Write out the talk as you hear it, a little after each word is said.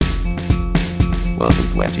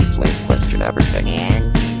Anti-slave question everything.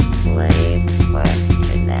 Anti-slave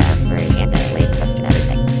question everything. Anti-slave question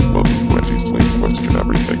everything. Welcome to Anti-slave question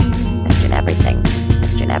everything. Question everything.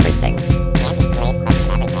 Question everything.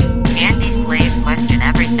 Anti-slave question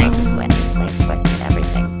everything. Anti-slave question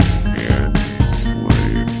everything.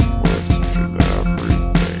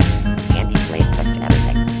 Anti-slave question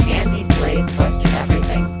everything. Anti-slave question everything. Anti-slave question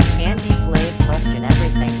everything. Anti-slave question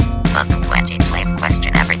everything. Welcome to Anti-slave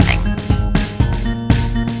question everything.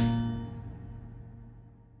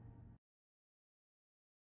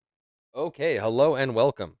 Okay, hello and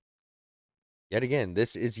welcome. Yet again,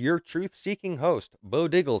 this is your truth-seeking host, Bo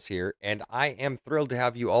Diggles here, and I am thrilled to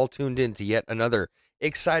have you all tuned in to yet another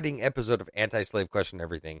exciting episode of Anti-Slave Question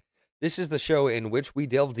Everything. This is the show in which we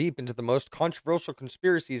delve deep into the most controversial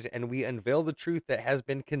conspiracies and we unveil the truth that has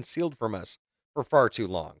been concealed from us for far too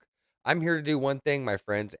long. I'm here to do one thing, my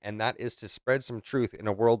friends, and that is to spread some truth in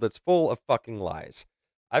a world that's full of fucking lies.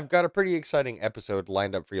 I've got a pretty exciting episode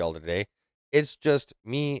lined up for y'all today. It's just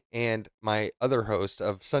me and my other host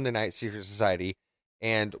of Sunday Night Secret Society,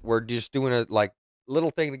 and we're just doing a little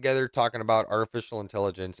thing together talking about artificial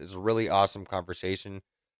intelligence. It's a really awesome conversation.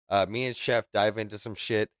 Me and Chef dive into some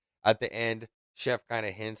shit. At the end, Chef kind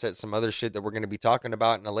of hints at some other shit that we're going to be talking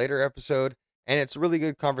about in a later episode, and it's a really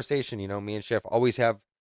good conversation. You know, me and Chef always have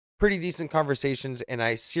pretty decent conversations, and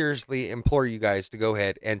I seriously implore you guys to go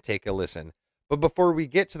ahead and take a listen. But before we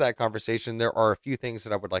get to that conversation, there are a few things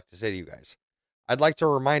that I would like to say to you guys. I'd like to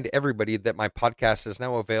remind everybody that my podcast is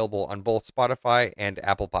now available on both Spotify and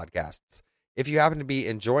Apple Podcasts. If you happen to be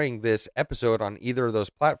enjoying this episode on either of those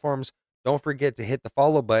platforms, don't forget to hit the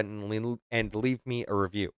follow button and leave me a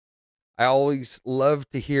review. I always love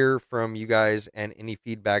to hear from you guys, and any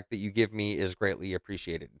feedback that you give me is greatly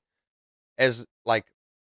appreciated. As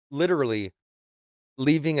literally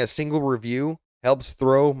leaving a single review helps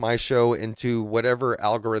throw my show into whatever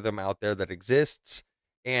algorithm out there that exists.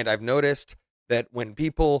 And I've noticed that when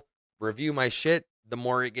people review my shit, the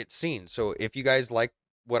more it gets seen. So if you guys like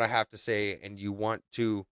what I have to say and you want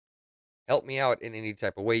to help me out in any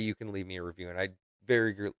type of way, you can leave me a review, and I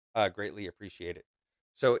very greatly appreciate it.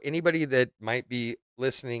 So anybody that might be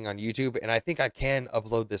listening on YouTube, and I think I can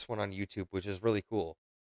upload this one on YouTube, which is really cool.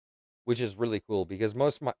 Because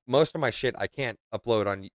most of my shit I can't upload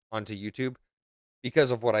onto YouTube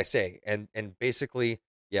because of what I say, and basically,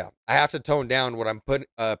 yeah, I have to tone down what I'm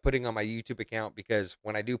putting on my YouTube account, because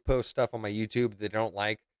when I do post stuff on my YouTube they don't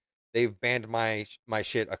like, they've banned my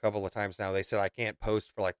shit a couple of times now. They said I can't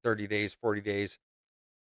post for like 30 days, 40 days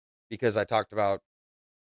because I talked about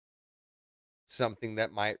something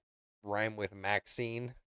that might rhyme with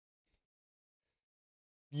Maxine.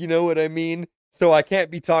 You know what I mean? So I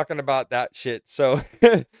can't be talking about that shit. So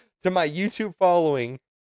to my YouTube following,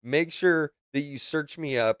 make sure that you search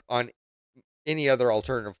me up on any other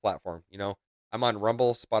alternative platform. You know, I'm on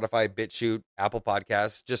Rumble, Spotify, BitChute, Apple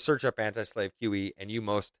Podcasts. Just search up Anti-Slave QE and you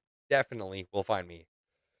most definitely will find me.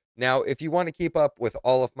 Now, if you want to keep up with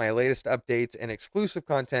all of my latest updates and exclusive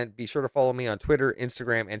content, be sure to follow me on Twitter,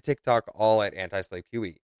 Instagram, and TikTok, all at Anti-Slave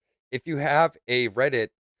QE. If you have a Reddit,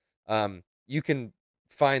 you can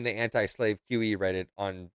find the Anti-Slave QE Reddit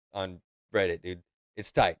on Reddit, dude.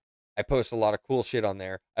 It's tight. I post a lot of cool shit on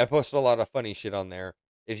there. I post a lot of funny shit on there.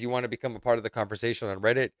 If you want to become a part of the conversation on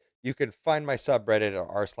Reddit, you can find my subreddit at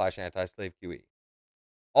r/anti-slave-QE.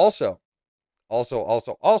 Also,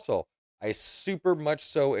 I super much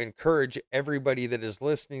so encourage everybody that is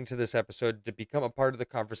listening to this episode to become a part of the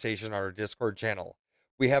conversation on our Discord channel.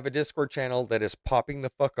 We have a Discord channel that is popping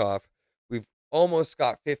the fuck off. We've almost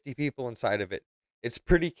got 50 people inside of it. It's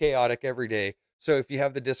pretty chaotic every day. So if you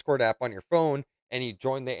have the Discord app on your phone and you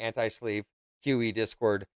join the Anti-Slave QE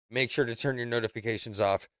Discord, make sure to turn your notifications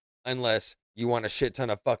off unless you want a shit ton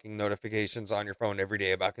of fucking notifications on your phone every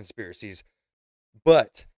day about conspiracies.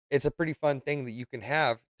 But it's a pretty fun thing that you can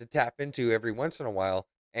have to tap into every once in a while.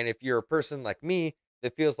 And if you're a person like me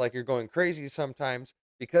that feels like you're going crazy sometimes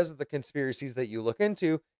because of the conspiracies that you look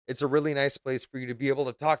into, it's a really nice place for you to be able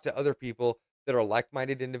to talk to other people that are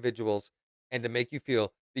like-minded individuals and to make you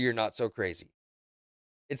feel that you're not so crazy.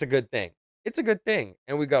 It's a good thing.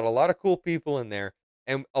 And we got a lot of cool people in there,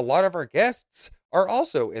 and a lot of our guests are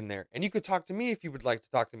also in there. And you could talk to me if you would like to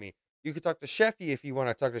talk to me. You could talk to Sheffy if you want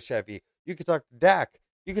to talk to Sheffy. You could talk to Dak.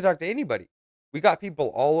 You could talk to anybody. We got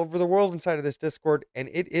people all over the world inside of this Discord, and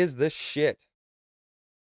it is the shit.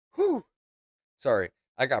 Whew. Sorry,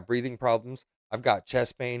 I got breathing problems. I've got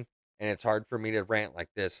chest pain, and it's hard for me to rant like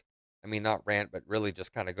this. I mean, not rant, but really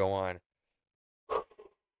just kind of go on.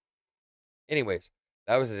 Anyways,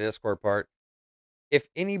 that was the Discord part. If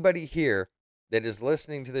anybody here that is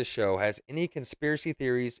listening to this show has any conspiracy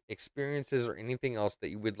theories, experiences, or anything else that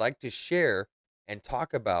you would like to share and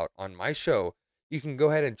talk about on my show, you can go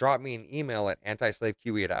ahead and drop me an email at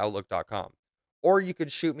antislaveqe@outlook.com. Or you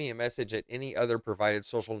could shoot me a message at any other provided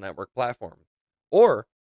social network platform. Or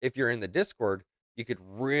if you're in the Discord, you could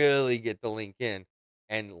really get the link in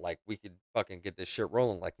and like we could fucking get this shit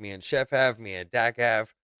rolling like me and Chef have, me and Dak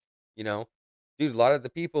have, you know. Dude, a lot of the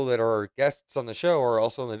people that are guests on the show are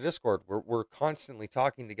also in the Discord. We're constantly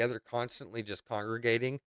talking together, constantly just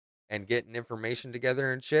congregating and getting information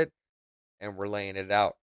together and shit, and we're laying it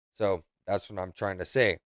out. So that's what I'm trying to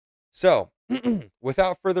say. So,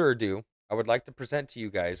 without further ado, I would like to present to you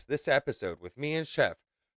guys this episode with me and Chef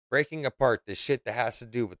breaking apart the shit that has to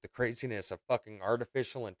do with the craziness of fucking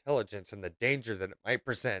artificial intelligence and the danger that it might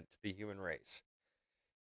present to the human race.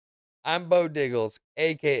 I'm Bo Diggles,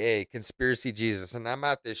 aka Conspiracy Jesus, and I'm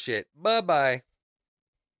out this shit. Bye-bye.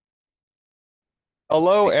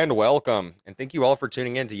 Hello and welcome, and thank you all for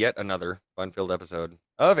tuning in to yet another fun-filled episode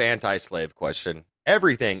of Anti-Slave Question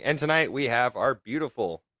Everything. And tonight we have our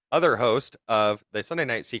beautiful other host of the Sunday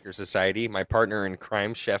Night Seeker Society, my partner in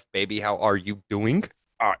crime, Chef Baby. How are you doing?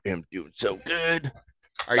 I am doing so good.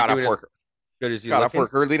 Are got you off doing work. good as you Got off looking?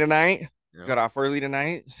 work early tonight. Yeah. Got off early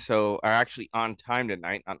tonight, so I'm actually on time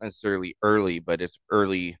tonight. Not necessarily early, but it's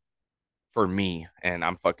early for me, and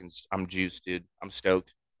I'm juiced, dude. I'm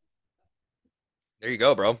stoked. There you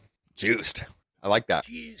go, bro. Juiced. I like that.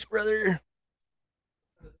 Jeez, brother.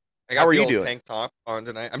 I got How are the you old doing? tank top on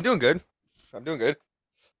tonight. I'm doing good. I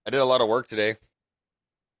did a lot of work today.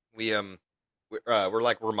 We're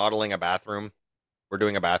like remodeling a bathroom. We're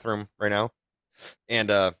doing a bathroom right now,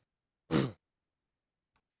 and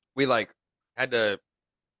we like had to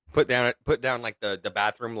put down like the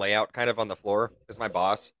bathroom layout kind of on the floor because my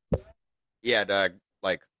boss he had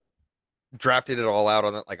like drafted it all out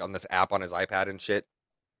on on this app on his iPad and shit.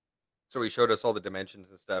 So he showed us all the dimensions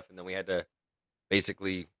and stuff, and then we had to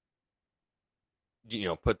basically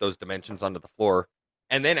put those dimensions onto the floor.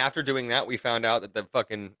 And then after doing that, we found out that the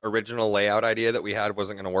fucking original layout idea that we had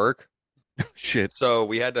wasn't going to work. Shit. So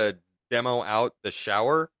we had to demo out the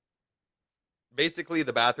shower. Basically,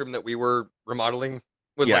 the bathroom that we were remodeling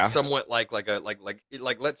was Yeah. like somewhat like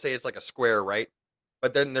let's say it's like a square, right?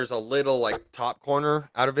 But then there's a little like top corner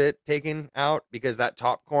out of it taken out because that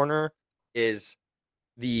top corner is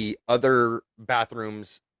the other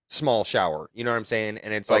bathroom's small shower. You know what I'm saying?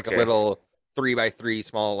 And it's like Okay. a little 3x3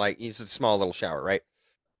 small, like it's a small little shower, right?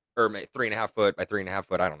 Or 3.5 foot by 3.5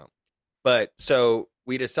 foot. I don't know. But so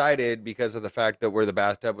we decided because of the fact that where the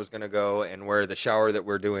bathtub was going to go and where the shower that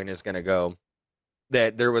we're doing is going to go,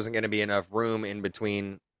 that there wasn't going to be enough room in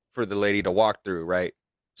between for the lady to walk through, right?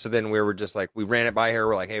 So then we were just like, we ran it by her.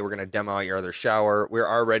 We're like, hey, we're going to demo out your other shower. We're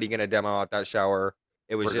already going to demo out that shower.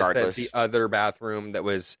 It was Regardless. just that the other bathroom that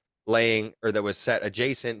was that was set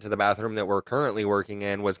adjacent to the bathroom that we're currently working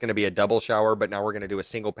in was going to be a double shower, but now we're going to do a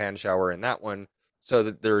single pan shower in that one so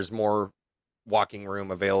that there's more walking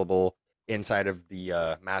room available inside of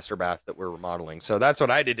the master bath that we're remodeling. So that's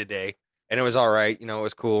what I did today, and it was all right. It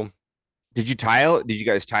was cool. Did you tile? Did you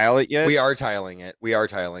guys tile it yet? We are tiling it.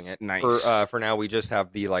 Nice. For now, we just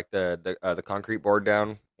have the concrete board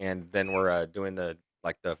down, and then we're doing the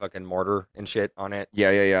fucking mortar and shit on it.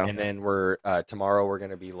 Yeah. And then we're tomorrow we're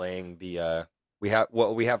gonna be laying the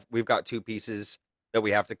we've got two pieces that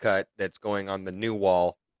we have to cut that's going on the new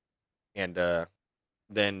wall, and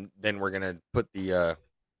then we're gonna put the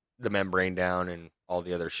membrane down and all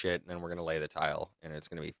the other shit, and then we're gonna lay the tile, and it's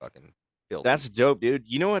gonna be fucking filthy. That's dope, dude.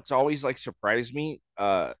 You know what's always like surprised me?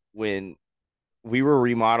 When we were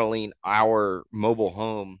remodeling our mobile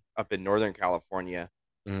home up in Northern California,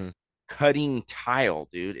 Mhm. cutting tile,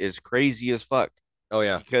 dude, is crazy as fuck. Oh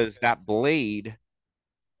yeah. Because that blade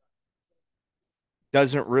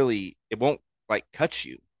it won't like cut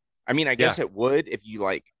you. I mean, I guess it would if you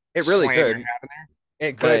like It really slam your could. hand in there.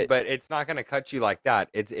 It could, but it's not gonna cut you like that.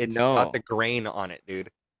 It's No. got the grain on it, dude.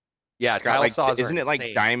 Yeah, It's got, tile like, saws are isn't it like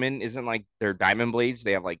insane. diamond? Isn't like they're diamond blades?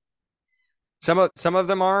 They have like Some of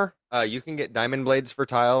them are. You can get diamond blades for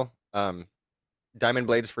tile. Diamond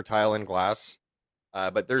blades for tile and glass.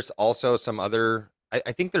 But there's also some other.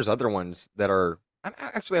 I think there's other ones that are.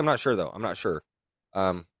 I'm not sure though. I'm not sure.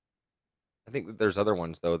 I think that there's other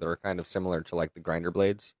ones though that are kind of similar to like the grinder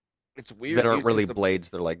blades it's weird. that aren't dude, really 'cause blades.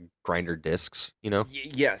 They're like grinder discs.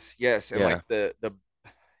 yes, and Yeah. like the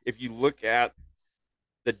if you look at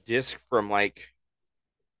the disc from like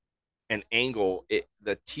an angle,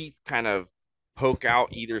 the teeth kind of poke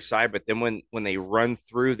out either side, but then when they run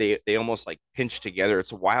through, they almost like pinch together.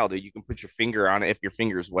 It's wild, dude. You can put your finger on it if your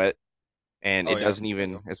finger's wet, and Oh, it yeah. doesn't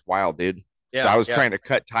even. It's wild, dude. Yeah. So I was yeah. trying to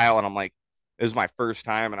cut tile, and I'm like, It was my first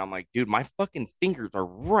time, and I'm like, dude, my fucking fingers are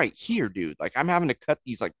right here, dude. Like, I'm having to cut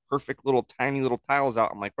these like perfect little tiny little tiles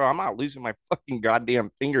out. I'm like, bro, I'm not losing my fucking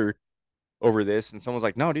goddamn finger over this. And someone's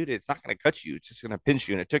like, no, dude, it's not gonna cut you. It's just gonna pinch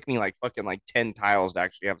you. And it took me like fucking like 10 tiles to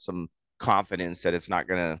actually have some confidence that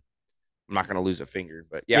I'm not gonna lose a finger.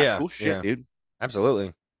 But yeah, Yeah, cool shit, yeah, dude.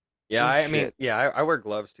 absolutely. Yeah, Cool I mean, shit. yeah, I wear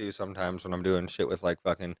gloves too sometimes when I'm doing shit with like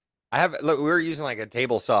fucking. I have look, we were using like a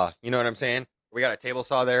table saw. You know what I'm saying? We got a table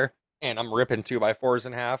saw there, and I'm ripping 2x4s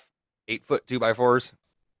in half, 8 foot 2x4s,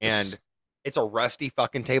 and it's a rusty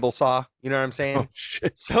fucking table saw. You know what I'm Oh saying?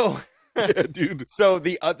 shit. So, Yeah, dude. so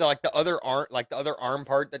the other like the other arm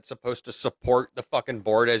part that's supposed to support the fucking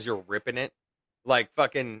board as you're ripping it, like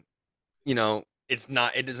fucking, it's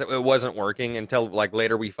not. It wasn't working until like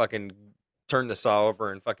later we fucking turned the saw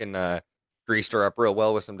over and fucking greased her up real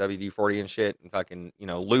well with some WD-40 and shit, and fucking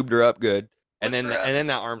lubed her up good. And then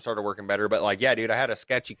that arm started working better. But like, yeah, dude, I had a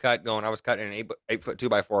sketchy cut going. I was cutting an 8 foot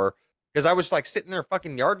 2x4 because I was like sitting there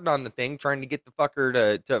fucking yarding on the thing trying to get the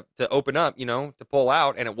fucker to open up, to pull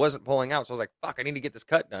out, and it wasn't pulling out. So I was like, fuck, I need to get this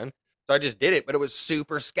cut done. So I just did it, but it was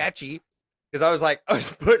super sketchy because I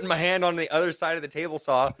was putting my hand on the other side of the table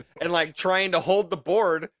saw and like trying to hold the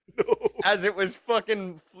board as it was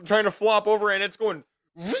fucking trying to flop over, and it's going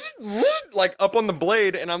like up on the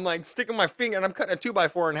blade, and I'm like sticking my finger, and I'm cutting a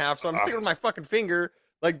 2x4 in half, so I'm sticking with my fucking finger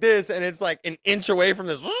like this, and it's like an inch away from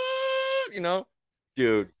this,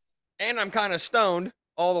 Dude. and I'm kind of stoned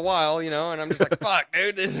all the while, and I'm just like, fuck,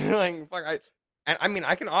 dude, this is like, fuck. And I mean,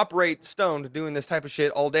 I can operate stoned doing this type of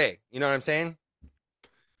shit all day. You know what I'm saying?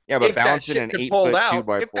 Yeah, but If that balancing shit an could 8 pull foot out, two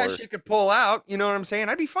by if that four. shit could pull out, you know what I'm saying?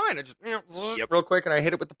 I'd be fine. I just, Yep. real quick, and I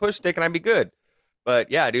hit it with the push stick, and I'd be good.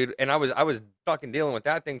 But yeah, dude, and I was fucking dealing with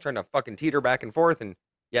that thing, trying to fucking teeter back and forth, and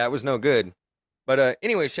yeah, it was no good. But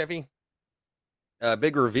anyway, Sheffy,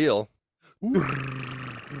 big reveal.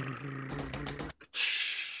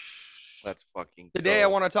 Let's fucking Today, I go.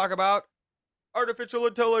 want to talk about artificial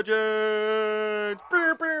intelligence.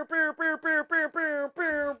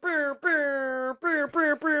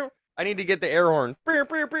 I need to get the air horn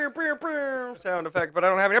sound effect, but I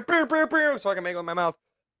don't have it, so I can make it with my mouth.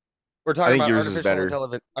 We're I talking think about yours is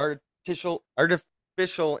better.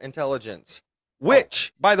 artificial intelligence,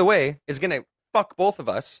 which, by the way, is gonna fuck both of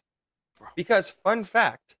us because, fun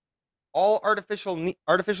fact, all artificial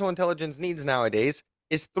intelligence needs nowadays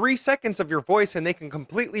is 3 seconds of your voice, and they can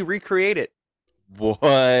completely recreate it.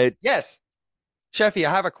 What? Yes, Sheffy, I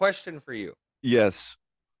have a question for you. Yes.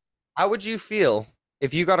 How would you feel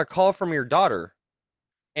if you got a call from your daughter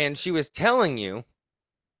and she was telling you,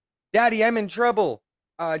 Daddy, I'm in trouble.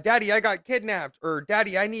 Daddy, I got kidnapped. Or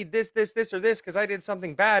Daddy, I need this, or this because I did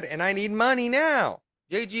something bad and I need money now.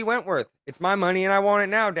 J.G. Wentworth, it's my money and I want it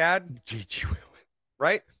now, Dad. GG.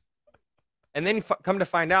 Right? And then you come to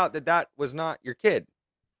find out that that was not your kid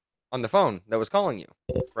on the phone that was calling you.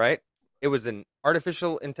 Right? It was an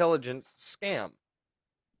artificial intelligence scam.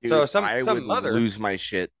 Dude, So I would some mother, lose my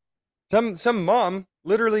shit. some mom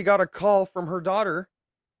literally got a call from her daughter,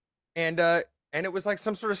 and it was like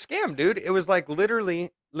some sort of scam, dude. It was like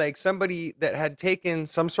literally like somebody that had taken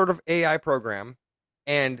some sort of AI program,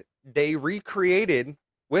 and they recreated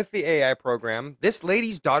with the AI program this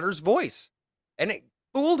lady's daughter's voice, and it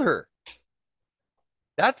fooled her.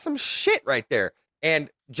 That's some shit right there.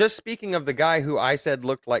 And just speaking of the guy who I said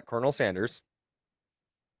looked like Colonel Sanders,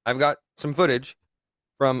 I've got some footage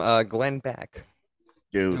from Glenn Beck,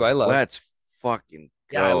 Dude, who I love. let's fucking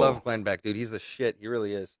go. Yeah, I love Glenn Beck, dude. He's the shit. He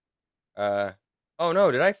really is. Oh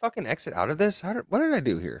no, did I fucking exit out of this? What did I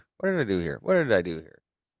do here? What did I do here? What did I do here?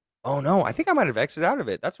 Oh no, I think I might have exited out of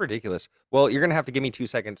it. That's ridiculous. Well, you're gonna have to give me 2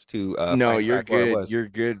 seconds to No, find you're back where I good. was. You're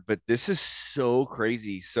good. But this is so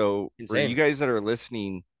crazy. So for Insane. you guys that are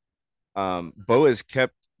listening, Bo has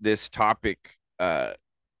kept this topic on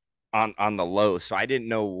the low. So I didn't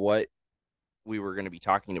know what we were going to be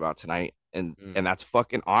talking about tonight. And that's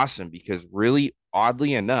fucking awesome because really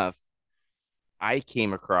oddly enough, I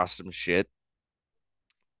came across some shit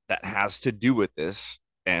that has to do with this,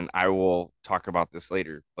 and I will talk about this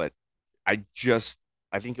later. But I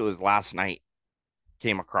think it was last night,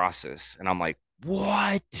 came across this, and I'm like,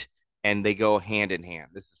 what? And they go hand in hand.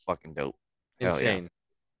 This is fucking dope. Insane.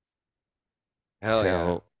 Hell yeah.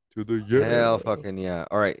 Hell to the yeah. Hell fucking yeah.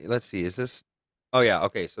 All right, let's see. Is this? Oh yeah.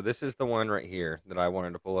 Okay, so this is the one right here that I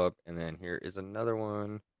wanted to pull up, and then here is another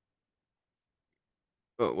one.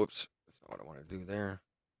 Oh, whoops. That's not what I want to do there.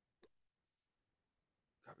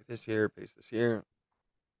 Copy this here, paste this here.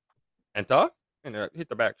 Enter, and hit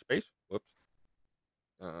the backspace. Whoops.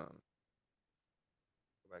 Go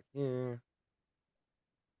back here.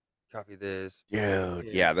 Copy this. Dude,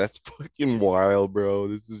 yeah, that's fucking wild, bro.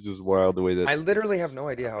 This is just wild the way that I literally have no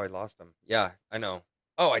idea how I lost him. Yeah, I know.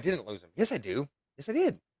 Oh, I didn't lose him. Yes, I do. Yes, I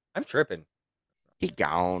did. I'm tripping. he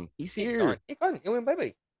gone. He's He here. gone. He gone. He went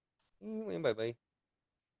bye-bye. He went bye-bye.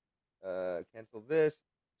 Cancel this.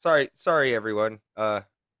 Sorry, everyone.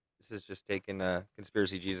 This is just taking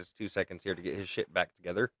Conspiracy Jesus 2 seconds here to get his shit back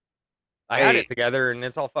together. I had Hey. it together and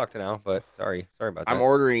it's all fucked now, but sorry about that. I'm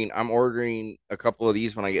ordering a couple of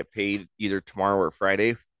these when I get paid either tomorrow or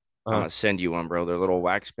Friday. I'm gonna send you one, bro. They're little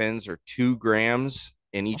wax pens. They're 2 grams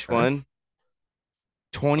in each Okay. one.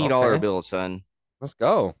 $20 Okay. bill, son. Let's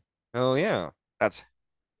go. Hell yeah. That's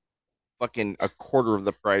fucking a quarter of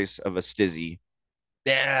the price of a stizzy,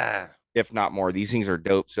 Yeah. if not more. These things are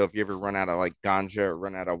dope. So if you ever run out of like ganja or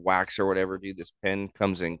run out of wax or whatever, dude, this pen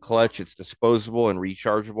comes in clutch. It's disposable and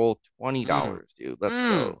rechargeable. $20, dude. Let's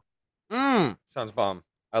go. Sounds bomb.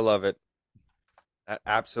 I love it. That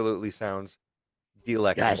absolutely sounds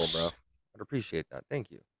delectable, Yes. bro. I'd appreciate that.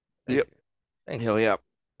 Thank you. Yep. Thank you. Hell yeah.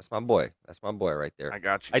 That's my boy. That's my boy right there. I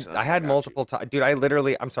got you. Son. I had multiple times, dude.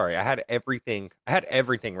 I'm sorry. I had everything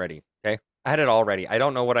ready. Okay. I had it all ready. I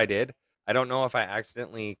don't know what I did. I don't know if I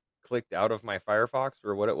accidentally clicked out of my Firefox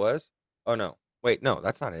or what it was. Oh no. Wait, no,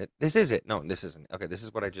 that's not it. This is it. No, this isn't. Okay, this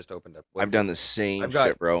is what I just opened up. I've done the same I've got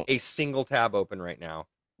shit, bro. a single tab open right now.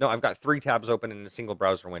 No, I've got 3 tabs open in a single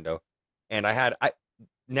browser window. And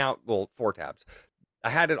now 4 tabs. I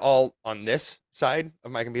had it all on this side of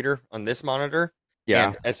my computer, on this monitor. Yeah.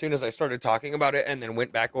 And as soon as I started talking about it and then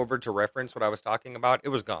went back over to reference what I was talking about, it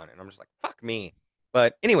was gone. And I'm just like, fuck me.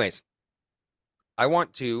 But anyways, I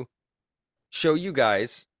want to show you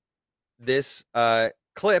guys this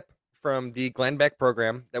clip from the Glenn Beck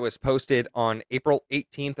program that was posted on April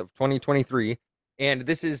 18th of 2023. And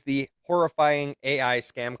this is the horrifying AI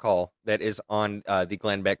scam call that is on the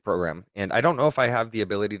Glenn Beck program. And I don't know if I have the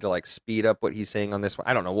ability to like speed up what he's saying on this one.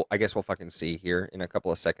 I don't know. I guess we'll fucking see here in a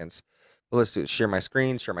couple of seconds. But let's do it. Share my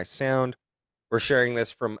screen, share my sound. We're sharing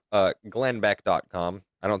this from glennbeck.com.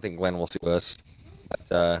 I don't think Glenn will sue us.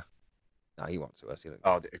 But no, he won't sue us either.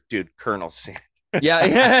 Oh, dude, Colonel Sam.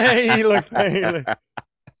 Yeah, he looks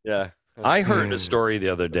yeah. I heard a story the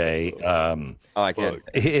other day. I can.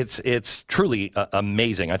 It's truly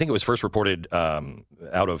amazing. I think it was first reported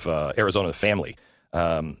out of Arizona Family,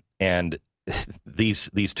 and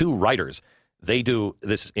these 2 writers, they do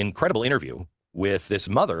this incredible interview with this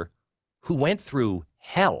mother who went through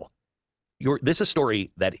hell. This is a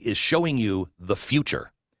story that is showing you the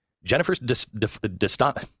future. Jennifer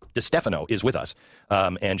DeStefano is with us,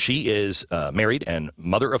 and she is married and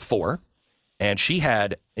mother of 4. And she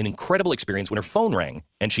had an incredible experience when her phone rang,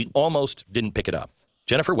 and she almost didn't pick it up.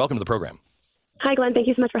 Jennifer, welcome to the program. Hi, Glenn. Thank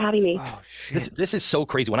you so much for having me. Oh, shit. This is so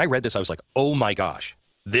crazy. When I read this, I was like, oh, my gosh,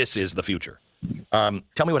 this is the future. Tell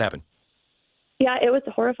me what happened. Yeah, it was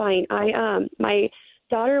horrifying. My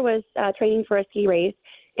daughter was training for a ski race,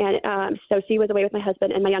 and so she was away with my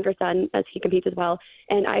husband and my younger son, as he competes as well.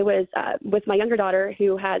 And I was with my younger daughter,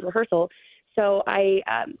 who had rehearsal. So I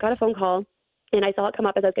got a phone call. And I saw it come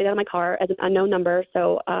up as I was getting out of my car as an unknown number.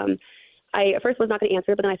 So I at first was not going to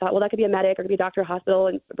answer, but then I thought, well, that could be a medic or it could be a doctor or hospital,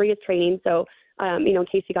 and Bree is training. So, in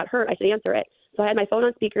case she got hurt, I should answer it. So I had my phone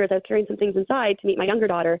on speaker as I was carrying some things inside to meet my younger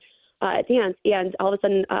daughter at dance. And all of a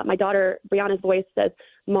sudden, my daughter, Brianna's voice says,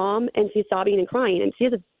 Mom, and she's sobbing and crying. And she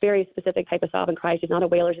has a very specific type of sob and cry. She's not a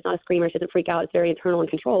wailer. She's not a screamer. She doesn't freak out. It's very internal and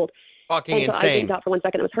controlled. Fucking and so insane. I didn't doubt for 1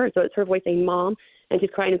 second it was her. So it's her voice saying, Mom, and she's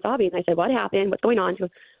crying and sobbing. And I said, what happened? What's going on? She goes,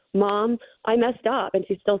 Mom, I messed up. And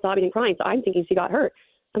she's still sobbing and crying. So I'm thinking she got hurt.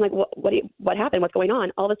 I'm like, what happened? What's going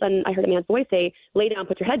on? All of a sudden, I heard a man's voice say, lay down,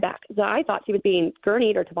 put your head back. So I thought she was being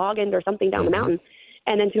gurneyed or tobogganed or something down the mountain.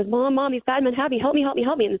 And then she goes, Mom, these bad men have me. Help me.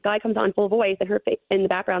 And this guy comes on full voice and her face in the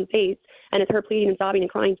background face. And it's her pleading and sobbing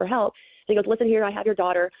and crying for help. And he goes, listen here, I have your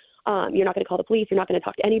daughter. You're not going to call the police. You're not going to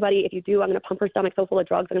talk to anybody. If you do, I'm going to pump her stomach so full of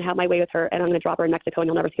drugs. I'm going to have my way with her. And I'm going to drop her in Mexico and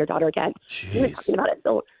you'll never see your daughter again. Jeez. Talking about it.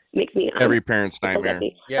 So it makes me Every parent's nightmare.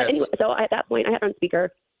 Yes. But anyway, so at that point, I had her on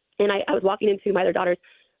speaker, and I was walking into my other daughter's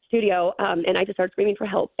studio, and I just started screaming for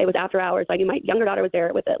help. It was after hours. So I knew my younger daughter was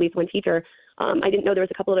there with at least one teacher. I didn't know there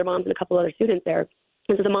was a couple other moms and a couple other students there.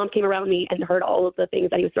 And so the moms came around me and heard all of the things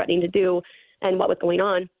that he was threatening to do and what was going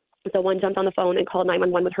on. So one jumped on the phone and called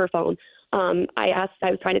 911 with her phone. I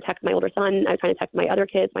was trying to text my older son. I was trying to text my other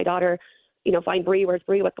kids, my daughter, find Bree. Where's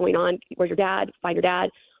Bree? What's going on? Where's your dad? Find your dad.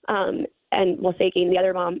 And while shaking, the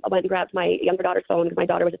other mom went and grabbed my younger daughter's phone because my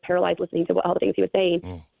daughter was just paralyzed listening to all the things he was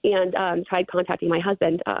saying, and tried contacting my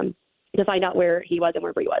husband to find out where he was and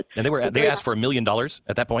where Bree was. And they asked for $1 million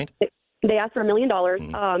at that point? They asked for $1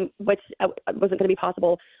 million, which wasn't going to be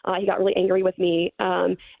possible. He got really angry with me,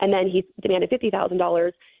 and then he demanded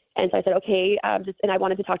 $50,000. And so I said, okay, and I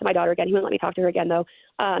wanted to talk to my daughter again. He wouldn't let me talk to her again, though.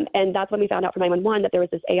 And that's when we found out from 911 that there was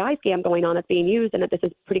this AI scam going on that's being used and that this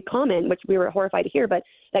is pretty common, which we were horrified to hear, but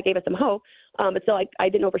that gave us some hope. But still, I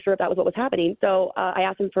didn't know for sure if that was what was happening. So I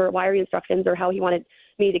asked him for wiring instructions or how he wanted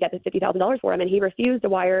me to get this $50,000 for him, and he refused to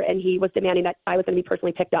wire, and he was demanding that I was going to be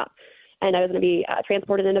personally picked up. And I was going to be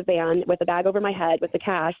transported in a van with a bag over my head with the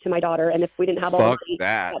cash to my daughter. And if we didn't have all the money,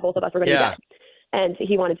 that both of us were going to be dead. And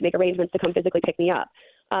he wanted to make arrangements to come physically pick me up.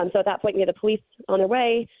 So at that point, we had the police on their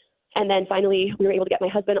way. And then finally, we were able to get my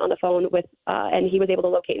husband on the phone with, and he was able to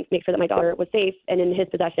locate and make sure that my daughter was safe and in his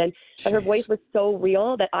possession. But her voice was so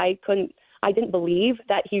real that I didn't believe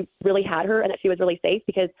that he really had her and that she was really safe,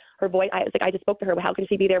 because her voice, I was like, I just spoke to her, but how can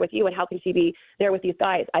she be there with you? And how can she be there with these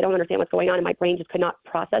guys? I don't understand what's going on. And my brain just could not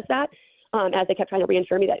process that. As they kept trying to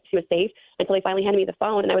reassure me that she was safe, until they finally handed me the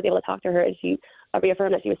phone and I was able to talk to her, and she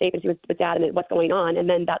reaffirmed that she was safe and she was with Dad and what's going on. And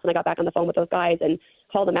then that's when I got back on the phone with those guys and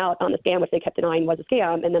called them out on the scam, which they kept denying was a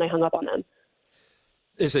scam, and then I hung up on them.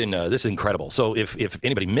 This is incredible. So if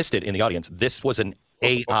anybody missed it in the audience, this was an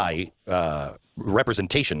AI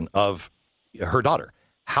representation of her daughter.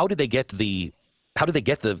 How did they get the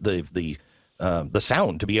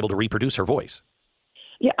sound to be able to reproduce her voice?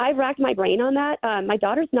 Yeah, I've racked my brain on that. My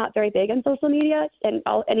daughter's not very big on social media, and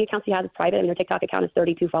any accounts she has is private. I mean, her TikTok account is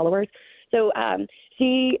 32 followers. So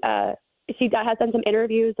she has done some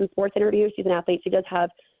interviews, some sports interviews. She's an athlete. She does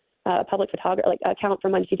have a public photography account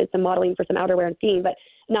from when she did some modeling for some outerwear and skiing, but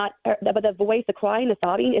the voice, the crying, the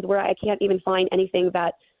sobbing is where I can't even find anything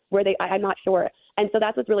I'm not sure. And so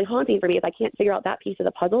that's what's really haunting for me, is I can't figure out that piece of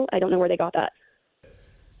the puzzle. I don't know where they got that.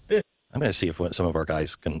 I'm going to see if some of our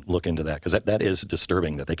guys can look into that, because that is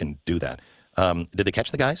disturbing that they can do that. Did they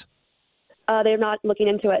catch the guys? They're not looking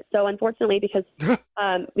into it. So unfortunately, because there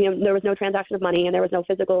was no transaction of money and there was no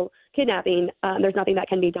physical kidnapping, there's nothing that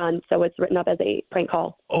can be done. So it's written up as a prank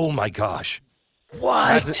call. Oh my gosh!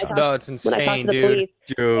 What? No, it's insane, dude.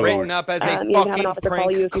 Written up as a fucking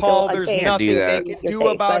prank call. There's nothing they can do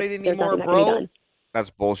about it anymore, bro. That's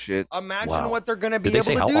bullshit. Imagine what they're going to be able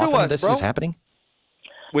to do to us, this is happening?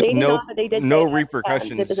 With no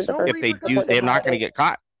repercussions. If they do, they're not going to get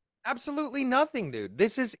caught. Absolutely nothing, dude.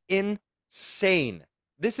 This is insane.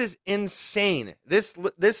 This is insane.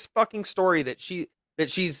 This fucking story that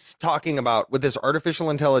she's talking about with this artificial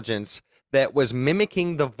intelligence that was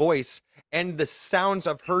mimicking the voice and the sounds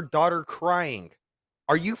of her daughter crying.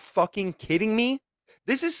 Are you fucking kidding me?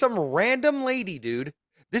 This is some random lady, dude.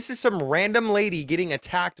 This is some random lady getting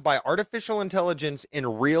attacked by artificial intelligence in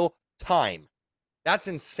real time. That's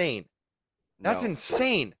insane. That's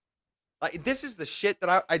insane. Like, this is the shit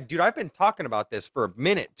that I've been talking about this for a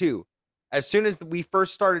minute too. As soon as we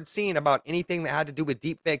first started seeing about anything that had to do with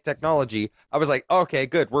deepfake technology, I was like, okay,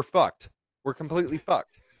 good. We're fucked. We're completely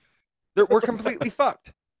fucked. We're completely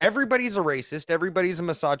fucked. Everybody's a racist. Everybody's a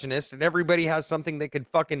misogynist, and everybody has something that could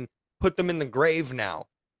fucking put them in the grave now,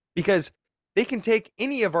 because they can take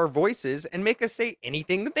any of our voices and make us say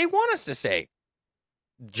anything that they want us to say.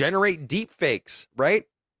 Generate deep fakes, right?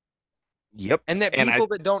 Yep. And that people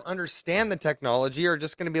that don't understand the technology are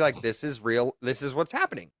just going to be like, this is real. This is what's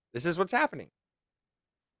happening. This is what's happening.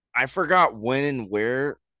 I forgot when and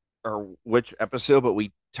where or which episode, but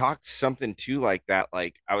we talked something too like that.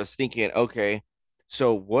 Like, I was thinking, okay,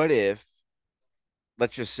 so what if,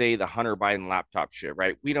 let's just say the Hunter Biden laptop shit,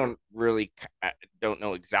 right? We don't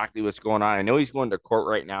know exactly what's going on. I know he's going to court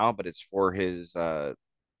right now, but it's for his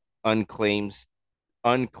unclaimed,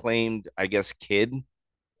 I guess, kid.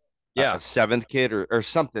 Yeah. Seventh kid or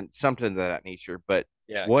something of that nature. But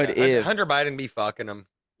yeah, what if Hunter Biden be fucking him?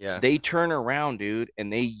 Yeah. They turn around, dude,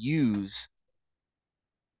 and they use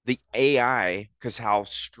the AI, because how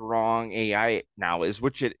strong AI now is,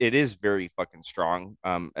 which it is very fucking strong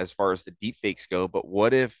as far as the deepfakes go. But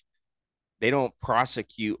what if they don't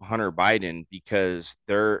prosecute Hunter Biden because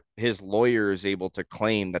his lawyer is able to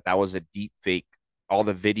claim that was a deepfake, all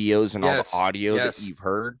the videos and all the audio that you've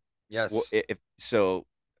heard? Yes. Well, if so,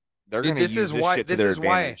 they're going to use this shit to their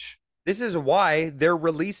advantage. This is why they're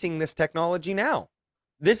releasing this technology now.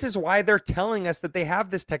 This is why they're telling us that they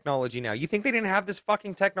have this technology now. You think they didn't have this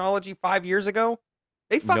fucking technology 5 years ago?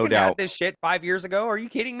 They fucking had this shit 5 years ago. Are you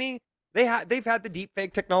kidding me? They've had the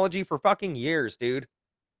deepfake technology for fucking years, dude.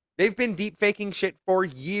 They've been deepfaking shit for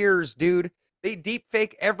years, dude. They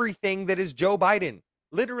deepfake everything that is Joe Biden.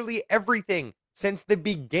 Literally everything since the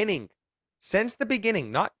beginning. Since the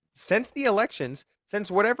beginning, not since the elections,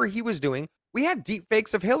 since whatever he was doing. We had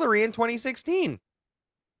deepfakes of Hillary in 2016.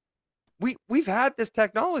 We've had this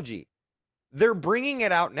technology. They're bringing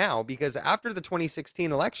it out now because after the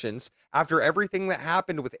 2016 elections, after everything that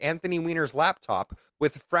happened with Anthony Weiner's laptop,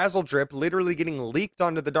 with Frazzle Drip literally getting leaked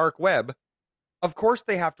onto the dark web, of course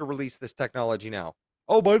they have to release this technology now.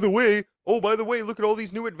 Oh, by the way, look at all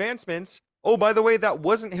these new advancements. Oh, by the way, that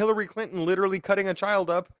wasn't Hillary Clinton literally cutting a child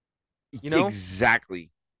up. You know? Exactly.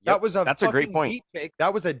 That Yep, was a that's a great fucking point. deep fake.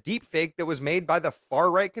 That was a deep fake that was made by the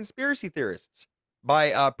far right conspiracy theorists,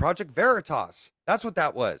 by Project Veritas. That's what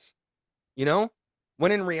that was. You know,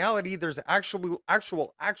 when in reality there's actual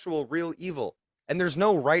real evil, and there's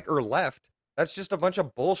no right or left. That's just a bunch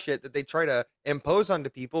of bullshit that they try to impose onto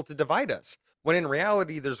people to divide us. When in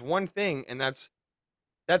reality there's one thing, and that's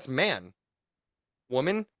man,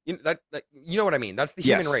 woman. You know what I mean? That's the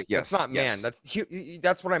human race. That's not man.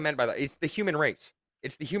 That's what I meant by that. It's the human race.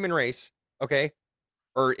 It's the human race. Okay,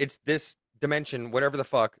 or it's this dimension, whatever the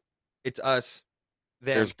fuck. It's us.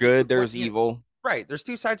 Them. There's good. There's evil. Right. There's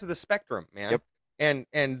two sides of the spectrum, man. Yep.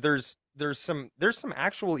 And there's some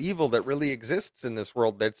actual evil that really exists in this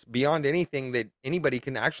world that's beyond anything that anybody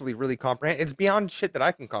can actually really comprehend. It's beyond shit that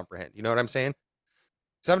I can comprehend. You know what I'm saying?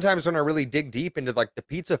 Sometimes when I really dig deep into like the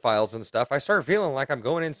pizza files and stuff, I start feeling like I'm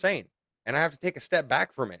going insane. And I have to take a step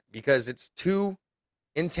back from it because it's too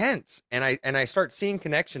intense. And I start seeing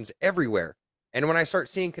connections everywhere. And when I start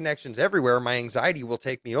seeing connections everywhere, my anxiety will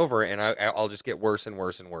take me over, and I'll just get worse and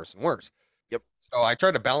worse and worse and worse. Yep. So I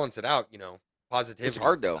try to balance it out, positivity. It's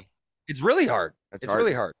hard though. It's really hard. It's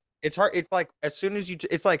really hard. It's hard. It's like as soon as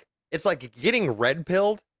it's like getting red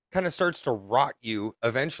pilled kind of starts to rot you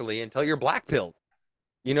eventually until you're black pilled.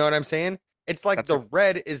 You know what I'm saying? It's like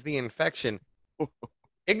red is the infection.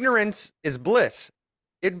 Ignorance is bliss.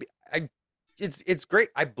 It's great.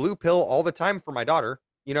 I blue pill all the time for my daughter.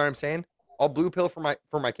 You know what I'm saying? I'll blue pill for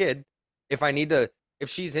my kid if I need to. If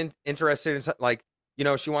she's interested in something, like,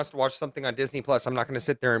 she wants to watch something on Disney Plus, I'm not going to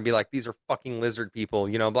sit there and be like, these are fucking lizard people,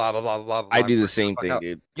 blah blah blah blah blah. I do the same thing,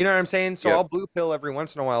 dude. You know what I'm saying? So I'll blue pill every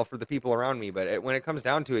once in a while for the people around me, but when it comes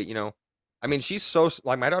down to it, I mean, she's so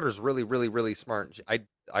like, my daughter's really really really smart.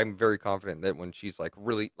 I'm very confident that when she's like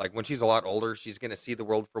really like when she's a lot older, she's going to see the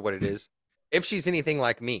world for what it is. If she's anything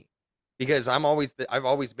like me, because I've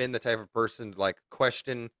always been the type of person to like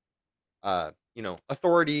question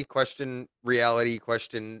authority, question reality,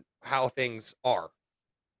 question how things are.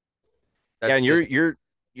 That's and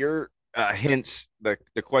you're hence the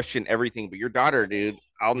question everything, but your daughter, dude,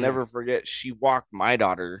 I'll never forget. She walked my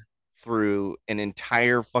daughter through an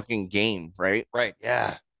entire fucking game, right? Right.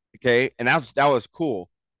 Yeah. Okay. And that was cool.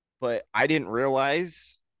 But I didn't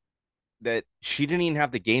realize that she didn't even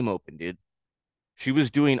have the game open, dude. She was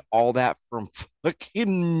doing all that from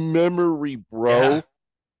fucking memory, bro. Yeah.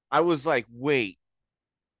 I was like, wait,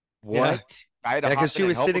 what? Yeah, because she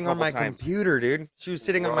was sitting on my computer, dude. She was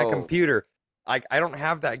sitting on my computer. Like, I don't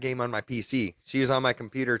have that game on my PC. She was on my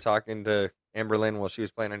computer talking to Amberlynn while she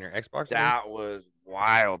was playing on your Xbox. That was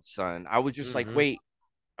wild, son. I was just like, wait.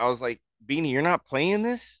 I was like, Beanie, you're not playing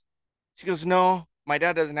this? She goes, no, my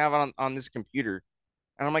dad doesn't have it on this computer.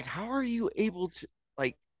 And I'm like, how are you able to,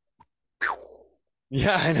 like...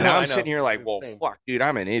 Yeah, I know. Now I'm sitting here like, well, fuck, dude,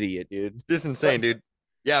 I'm an idiot, dude. This is insane, dude.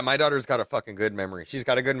 Yeah, my daughter's got a fucking good memory. She's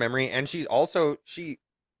got a good memory, and she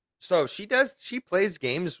plays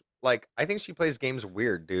games, like, I think she plays games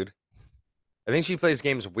weird, dude. I think she plays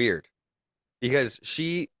games weird because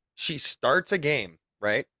she starts a game,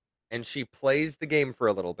 right? And she plays the game for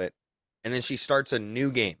a little bit, and then she starts a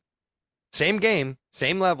new game. Same game,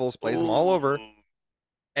 same levels, plays them all over,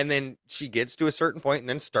 and then she gets to a certain point and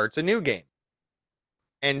then starts a new game.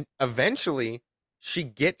 And eventually, she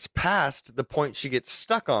gets past the point she gets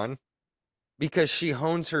stuck on because she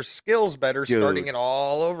hones her skills better, starting it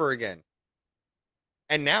all over again.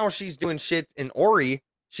 And now she's doing shit in Ori.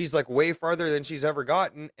 She's like way farther than she's ever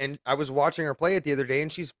gotten. And I was watching her play it the other day,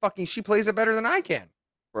 and she plays it better than I can.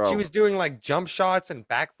 Bro. She was doing like jump shots and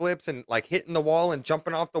backflips and like hitting the wall and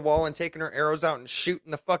jumping off the wall and taking her arrows out and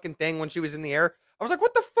shooting the fucking thing when she was in the air. I was like,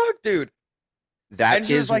 what the fuck, dude? And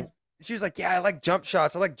she was like, yeah, I like jump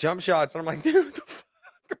shots. And I'm like, dude, what the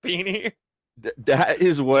fuck, Beanie? That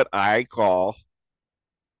is what I call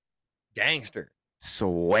gangster.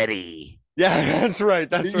 Sweaty. Yeah, that's right.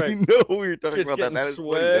 That's right. You know we were talking about that. That is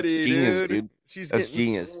sweaty, genius, dude. That's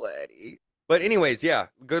genius. Sweaty. But anyways, yeah,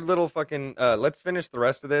 good little fucking. Let's finish the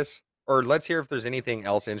rest of this, or let's hear if there's anything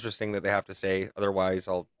else interesting that they have to say. Otherwise,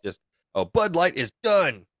 I'll just. Oh, Bud Light is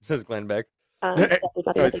done, says Glenn Beck. There's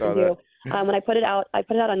nothing else you can do. When I put it out on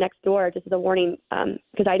Nextdoor just as a warning,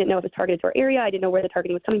 because I didn't know if it was targeted to our area. I didn't know where the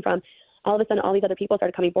targeting was coming from. All of a sudden, all these other people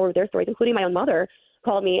started coming forward with their stories, including my own mother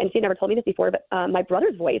called me, and she had never told me this before, but my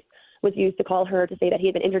brother's voice was used to call her to say that he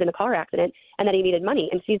had been injured in a car accident and that he needed money.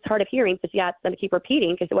 And she's hard of hearing, so she asked them to keep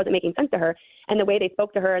repeating because it wasn't making sense to her. And the way they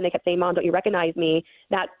spoke to her and they kept saying, "Mom, don't you recognize me?"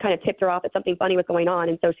 That kind of tipped her off that something funny was going on.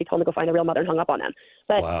 And so she told him to go find the real mother and hung up on them.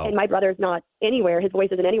 But Wow. and my brother's not anywhere. His voice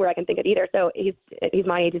isn't anywhere I can think of either. So he's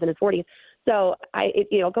my age, he's in his 40s. So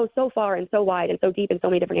it goes so far and so wide and so deep in so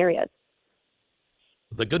many different areas.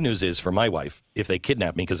 The good news is for my wife, if they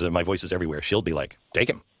kidnap me because my voice is everywhere, she'll be like, take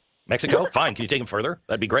him. Mexico? Fine. Can you take him further?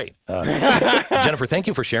 That'd be great. Jennifer, thank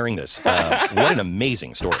you for sharing this. What an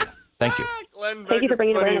amazing story. Thank you. Thank you for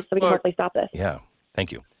bringing awareness so we can hopefully stop this. Yeah.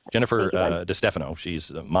 Thank you. Jennifer DeStefano, she's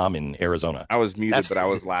a mom in Arizona. I was muted, but I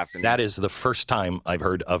was laughing. That is the first time I've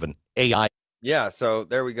heard of an AI. Yeah, so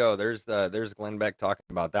there we go. There's Glenn Beck talking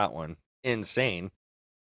about that one. Insane.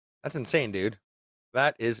 That's insane, dude.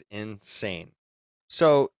 That is insane.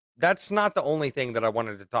 So that's not the only thing that I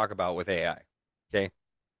wanted to talk about with AI. Okay.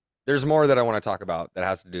 There's more that I want to talk about that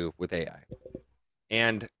has to do with AI.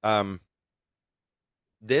 And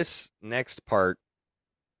this next part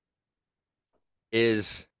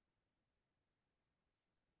is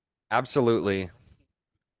absolutely,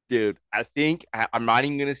 dude. I think I'm not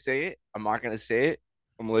even gonna say it. I'm not gonna say it.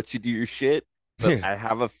 I'm gonna let you do your shit. But I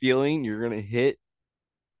have a feeling you're gonna hit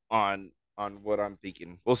on what I'm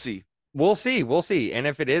thinking. We'll see. We'll see. And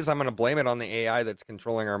if it is, I'm gonna blame it on the AI that's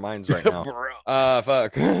controlling our minds right now.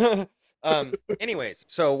 Fuck. Anyways,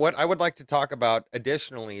 so what I would like to talk about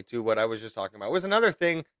additionally to what I was just talking about was another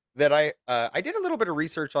thing that I did a little bit of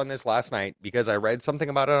research on this last night because I read something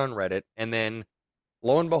about it on Reddit, and then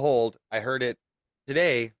lo and behold, I heard it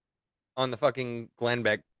today on the fucking Glenn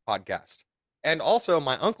Beck podcast. And also,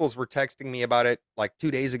 my uncles were texting me about it like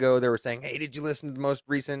 2 days ago. They were saying, "Hey, did you listen to the most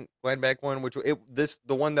recent Glenn Beck one?" The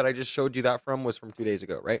one that I just showed you that from was from 2 days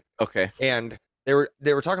ago, right? Okay. And they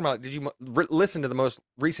were talking about, "Did you listen to the most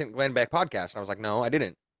recent Glenn Beck podcast?" And I was like, "No, I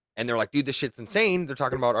didn't." And they're like, "Dude, this shit's insane." They're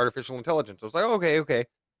talking about artificial intelligence. I was like, oh, okay.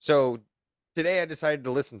 So today I decided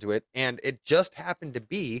to listen to it, and it just happened to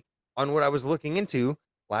be on what I was looking into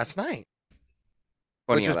last night.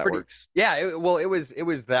 Funny how that works. Yeah, it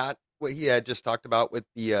was that what he had just talked about with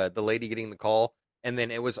the lady getting the call, and then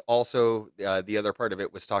it was also the other part of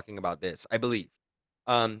it was talking about this, I believe.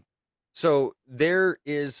 So there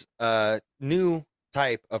is a new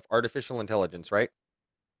type of artificial intelligence, right?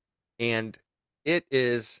 And it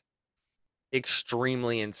is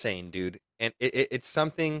extremely insane, dude. And it's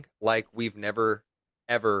something like we've never,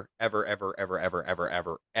 ever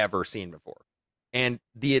seen before. And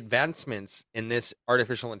the advancements in this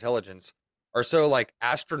artificial intelligence are so like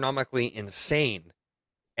astronomically insane.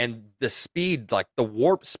 And the speed, like the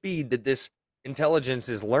warp speed that this intelligence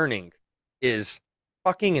is learning is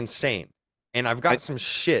fucking insane. And I've got some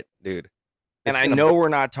shit, dude. And I know we're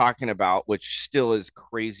not talking about, which still is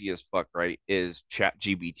crazy as fuck, right? Is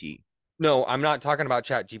ChatGPT. No, I'm not talking about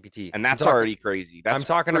ChatGPT. And that's already crazy. I'm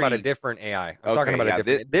talking about a different AI. I'm talking about a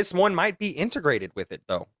different. This one might be integrated with it,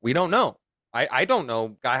 though. We don't know. I don't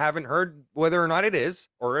know. I haven't heard whether or not it is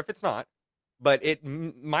or if it's not. But it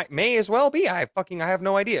may as well be. I have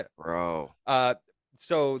no idea, bro.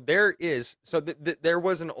 So there is. So there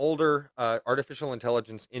was an older artificial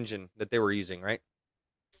intelligence engine that they were using, right?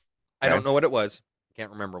 I don't know what it was. I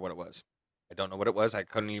can't remember what it was. I don't know what it was. I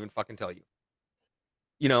couldn't even fucking tell you.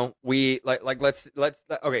 You know, we let's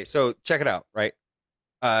okay. So check it out, right?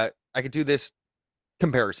 I could do this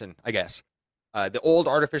comparison, I guess. The old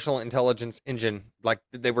artificial intelligence engine, like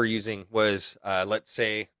they were using, was let's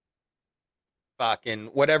say, fucking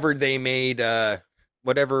whatever they made,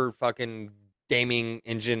 whatever fucking gaming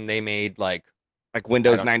engine they made, like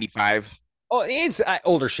Windows 95. Oh, it's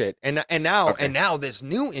older shit, and now this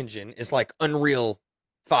new engine is like Unreal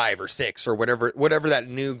 5 or 6 or whatever that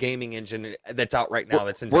new gaming engine that's out right now.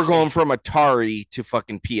 That's insane. We're going from Atari to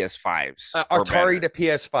fucking PS5s. Atari to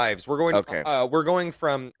PS5s. We're going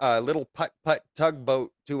from a little putt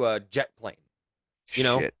tugboat to a jet plane. You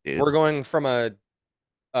know, we're going from a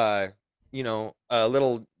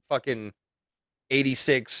little fucking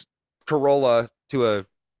 86 Corolla to a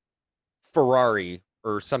Ferrari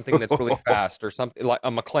or something that's really fast, or something like a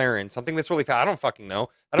McLaren, something that's really fast. I don't fucking know.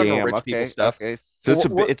 I don't know rich people stuff. Okay. So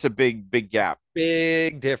it's a big gap.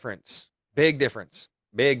 Big difference. Way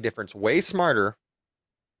smarter,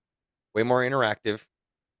 way more interactive.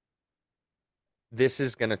 This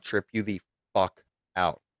is gonna trip you the fuck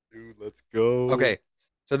out. Dude, let's go. Okay.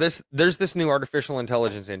 So there's this new artificial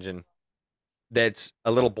intelligence engine that's a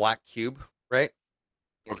little black cube, right?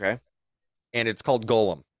 Okay. And it's called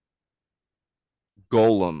Golem.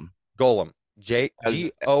 Golem. Golem.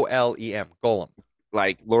 Golem. Golem.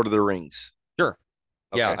 Like Lord of the Rings. Sure.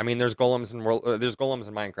 Okay. Yeah, I mean there's golems in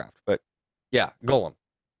Minecraft, but yeah, Golem.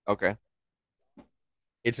 Okay.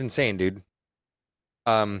 It's insane, dude.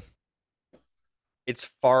 Um, it's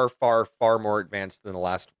far, far, far more advanced than the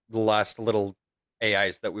last little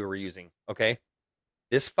AIs that we were using. Okay,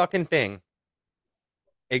 this fucking thing,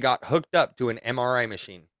 it got hooked up to an MRI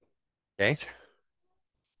machine. Okay,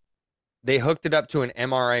 they hooked it up to an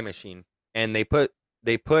MRI machine, and they put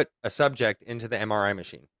a subject into the MRI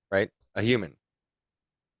machine, right? A human,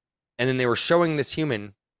 and then they were showing this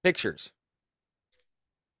human pictures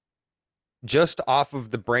just off of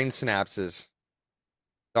the brain synapses.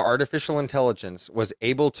 The artificial intelligence was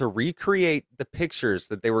able to recreate the pictures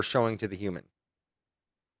that they were showing to the human.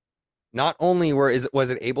 Not only was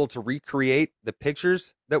it able to recreate the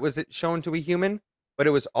pictures that was it shown to a human, but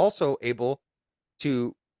it was also able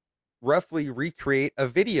to roughly recreate a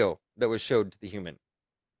video that was showed to the human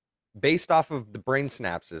based off of the brain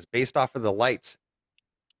synapses, based off of the lights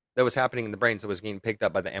that was happening in the brains that was getting picked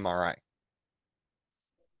up by the MRI.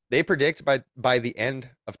 They predict by the end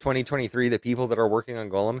of 2023, the people that are working on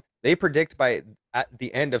Golem, they predict by at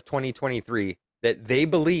the end of 2023 that they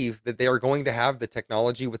believe that they are going to have the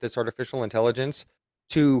technology with this artificial intelligence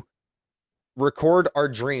to record our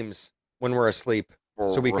dreams when we're asleep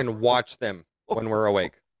so we can watch them when we're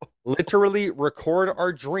awake. Literally record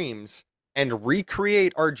our dreams and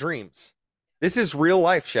recreate our dreams. This is real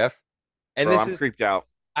life, chef. And Bro, this I'm is creeped out.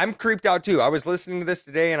 I'm creeped out too. I was listening to this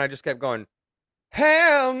today and I just kept going,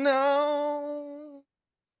 hell no,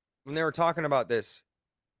 when they were talking about this.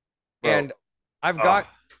 Bro. And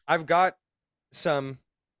I've got some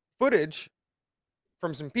footage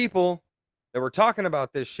from some people that were talking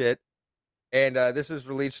about this shit. And this was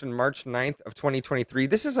released on March 9th of 2023.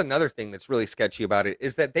 This is another thing that's really sketchy about it,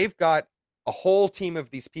 is that they've got a whole team of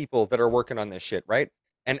these people that are working on this shit, right?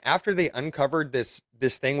 And after they uncovered this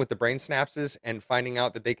thing with the brain synapses and finding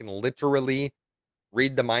out that they can literally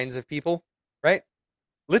read the minds of people, right?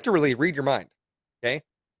 Literally read your mind. Okay.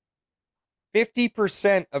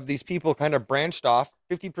 50% of these people kind of branched off.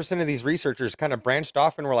 50% of these researchers kind of branched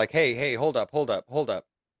off and were like, hey, hold up.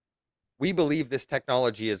 We believe this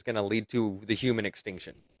technology is going to lead to the human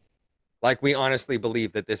extinction. Like, we honestly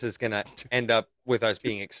believe that this is going to end up with us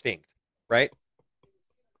being extinct, right?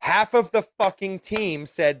 Half of the fucking team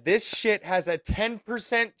said this shit has a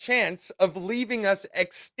 10% chance of leaving us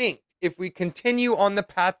extinct if we continue on the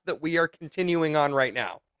path that we are continuing on right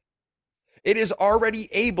now. It is already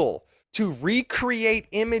able to recreate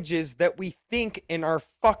images that we think in our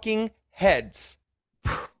fucking heads.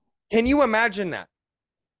 Can you imagine that?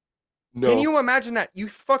 No. Can you imagine that? You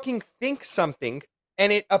fucking think something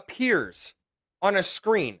and it appears on a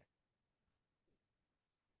screen.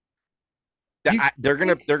 They're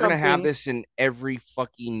gonna have something- this in every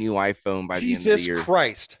fucking new iPhone by the end of the Jesus year.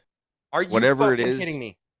 Christ. Are you Whatever it fucking is. kidding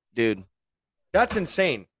me? Dude. That's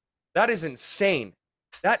insane. That is insane.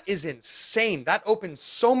 That is insane. That opens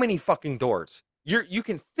so many fucking doors. You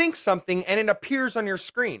can think something and it appears on your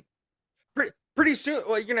screen. Pretty soon,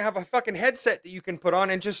 well, you're gonna have a fucking headset that you can put on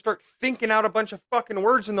and just start thinking out a bunch of fucking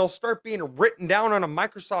words, and they'll start being written down on a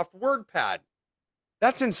Microsoft Word pad.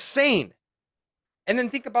 That's insane. And then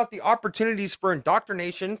think about the opportunities for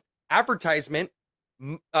indoctrination, advertisement,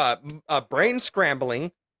 brain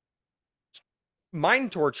scrambling,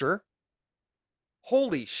 mind torture.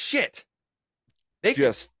 Holy shit. They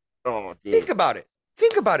Just oh dude. think about it.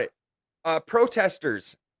 Think about it.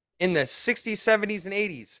 Protesters in the 60s, 70s, and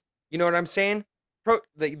 80s. You know what I'm saying?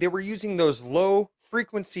 They were using those low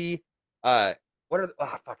frequency, I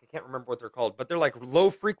can't remember what they're called, but they're like low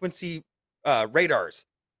frequency radars,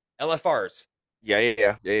 LFRs.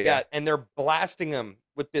 Yeah. And they're blasting them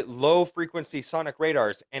with the low frequency sonic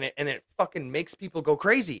radars, and it fucking makes people go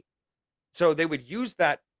crazy. So they would use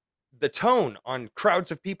the tone on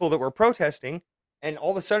crowds of people that were protesting, and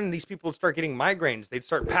all of a sudden these people would start getting migraines. They'd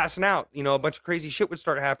start passing out. A bunch of crazy shit would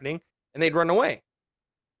start happening, and they'd run away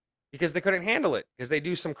because they couldn't handle it, because they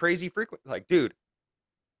do some crazy frequent, like, dude,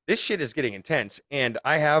 this shit is getting intense. And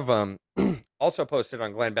I have also posted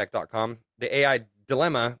on glennbeck.com the AI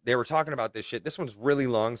dilemma. They were talking about this shit. This one's really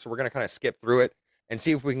long, so we're going to kind of skip through it and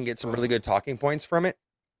see if we can get some really good talking points from it.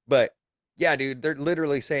 But yeah, dude, they're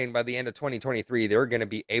literally saying by the end of 2023, they're going to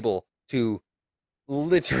be able to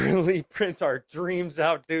literally print our dreams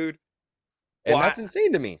out, dude. And Well, that's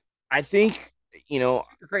insane to me. I think,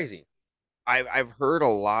 Super crazy. I've heard a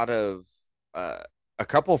lot of a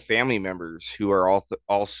couple of family members who are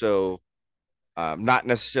also not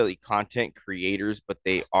necessarily content creators, but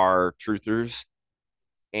they are truthers,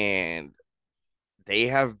 and they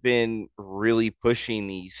have been really pushing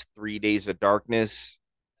these 3 days of darkness,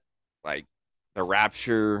 like the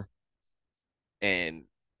rapture, and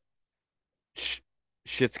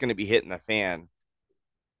shit's gonna be hitting the fan.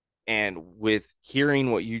 And with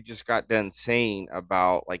hearing what you just got done saying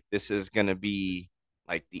about like this is going to be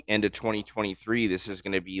like the end of 2023, this is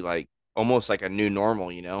going to be like almost like a new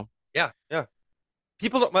normal, you know? Yeah, yeah.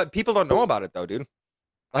 People don't know about it though, dude.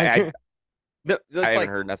 I Like, I haven't like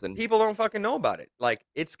heard nothing. people don't fucking know about it. Like,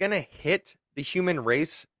 it's gonna hit the human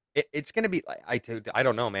race. It's gonna be like I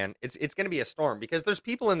don't know, man. It's gonna be a storm because there's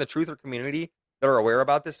people in the truther community that are aware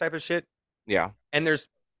about this type of shit, Yeah. and there's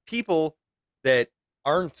people that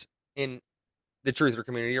aren't in the truther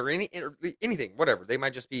community or anything, whatever. They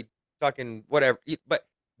might just be fucking whatever. But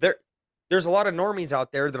there's a lot of normies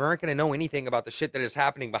out there that aren't going to know anything about the shit that is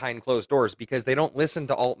happening behind closed doors because they don't listen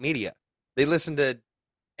to alt media. They listen to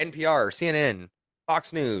NPR, CNN,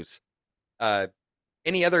 Fox News,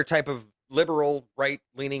 any other type of liberal right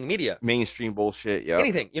leaning media. Mainstream bullshit. Yeah.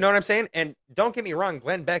 Anything, you know what I'm saying? And don't get me wrong,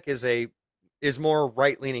 Glenn Beck is more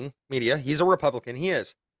right leaning media. He's a Republican, he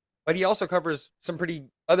is, but he also covers some pretty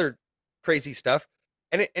other crazy stuff.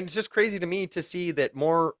 And it's just crazy to me to see that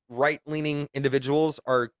more right leaning individuals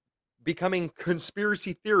are becoming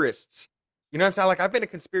conspiracy theorists. You know what I'm saying? Like, I've been a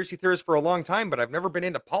conspiracy theorist for a long time, but I've never been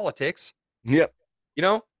into politics. Yep. You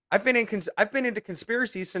know, I've been into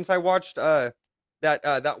conspiracies since I watched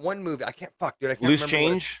that one movie. I can't remember. Loose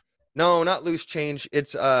Change? No, not Loose Change.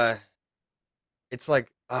 It's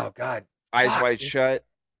like, oh god. Eyes Fuck, Wide dude. Shut.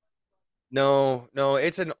 No,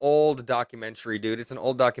 it's an old documentary, dude. It's an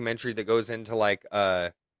old documentary that goes into like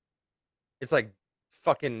it's like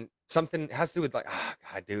fucking something has to do with like, oh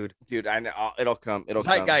god, dude. Dude, I know it'll come.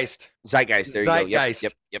 Zeitgeist. Zeitgeist. There Zeitgeist. you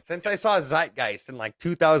go. Yep. Since I saw Zeitgeist in like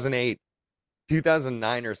 2008,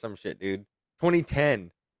 2009 or some shit, dude.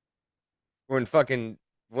 2010.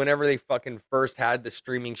 Whenever they fucking first had the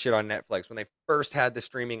streaming shit on Netflix, when they first had the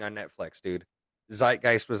streaming on Netflix, dude,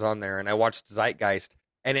 Zeitgeist was on there, and I watched Zeitgeist,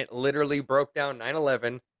 and it literally broke down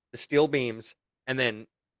 9/11, the steel beams, and then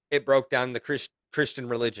it broke down the Christian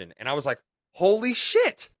religion, and I was like, holy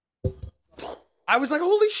shit!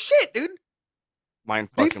 Holy shit, dude! Mine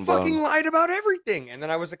They fucking fucking blown. lied about everything, and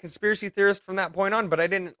then I was a conspiracy theorist from that point on, but I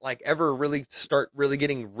didn't like ever really start really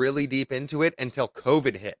getting really deep into it until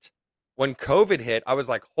COVID hit. When COVID hit, I was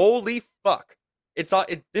like, holy fuck. It's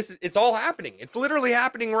all happening. It's literally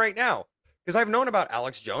happening right now. Because I've known about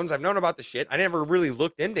Alex Jones. I've known about the shit. I never really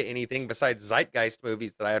looked into anything besides Zeitgeist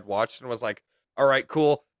movies that I had watched and was like, all right,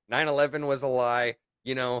 cool. 9/11 was a lie.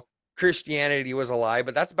 You know, Christianity was a lie.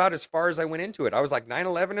 But that's about as far as I went into it. I was like,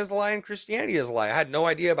 9/11 is a lie and Christianity is a lie. I had no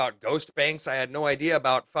idea about ghost banks. I had no idea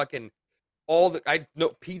about fucking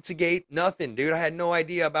Pizzagate, nothing, dude. I had no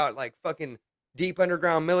idea about like fucking deep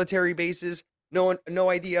underground military bases. No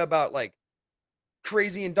idea about like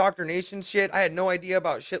crazy indoctrination shit. I had no idea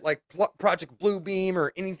about shit like Project Bluebeam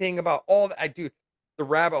or anything about all that. The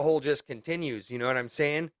rabbit hole just continues. You know what I'm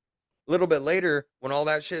saying? A little bit later, when all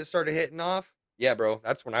that shit started hitting off, yeah, bro,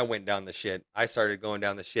 that's when I went down the shit. I started going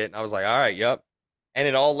down the shit, and I was like, all right, yep. And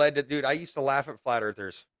it all led to, dude, I used to laugh at flat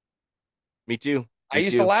earthers. Me too. I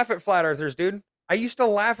used to laugh at flat earthers, dude. I used to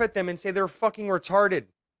laugh at them and say they're fucking retarded.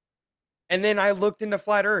 And then I looked into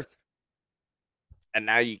flat earth. And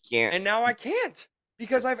now you can't. And now I can't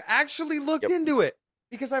because I've actually looked into it.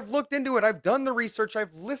 Because I've looked into it. I've done the research.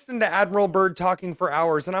 I've listened to Admiral Byrd talking for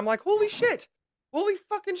hours. And I'm like, holy shit. Holy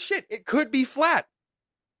fucking shit. It could be flat.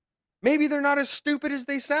 Maybe they're not as stupid as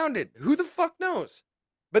they sounded. Who the fuck knows?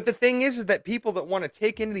 But the thing is that people that want to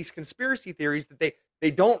take in these conspiracy theories, that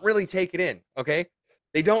they don't really take it in, okay?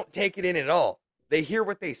 They don't take it in at all. They hear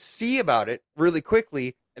what they see about it really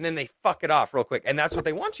quickly, and then they fuck it off real quick. And that's what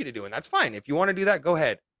they want you to do, and that's fine. If you want to do that, go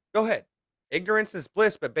ahead. Go ahead. Ignorance is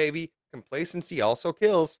bliss, but baby, complacency also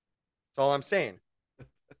kills. That's all I'm saying.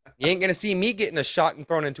 You ain't gonna see me getting a shot and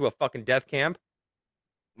thrown into a fucking death camp.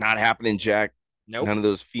 Not happening, Jack. Nope. None of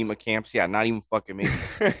those FEMA camps. Yeah, not even fucking maybe.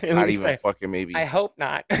 Not even fucking maybe. I hope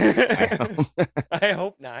not. I I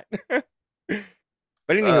hope not. But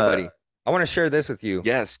anyway, buddy, I want to share this with you.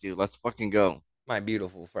 Yes, dude. Let's fucking go. My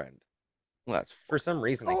beautiful friend. Let's. For some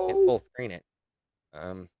reason, I can't full screen it.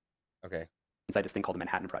 Okay. Inside this thing called the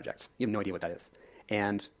Manhattan Project. You have no idea what that is.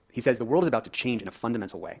 And he says the world is about to change in a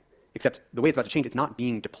fundamental way. Except the way it's about to change, it's not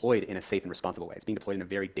being deployed in a safe and responsible way. It's being deployed in a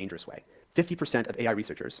very dangerous way. 50% of AI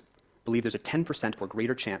researchers believe there's a 10% or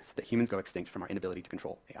greater chance that humans go extinct from our inability to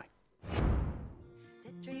control AI.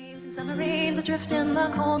 Dreams and submarines adrift in the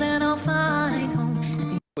cold, and I'll find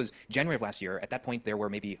home. It was January of last year. At that point, there were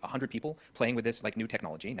maybe 100 people playing with this like new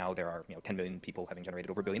technology. Now there are 10 million people having generated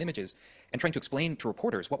over 1 billion images, and trying to explain to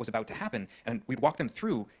reporters what was about to happen. And we'd walk them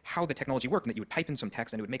through how the technology worked, and that you would type in some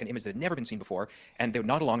text, and it would make an image that had never been seen before. And they would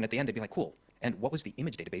nod along, and at the end, they'd be like, "Cool. And what was the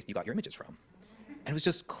image database that you got your images from?" And it was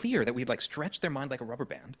just clear that we'd like stretched their mind like a rubber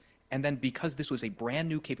band, And then because this was a brand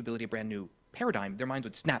new capability, a brand new paradigm, their minds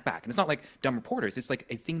would snap back. And it's not like dumb reporters. It's like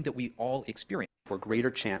a thing that we all experience. For greater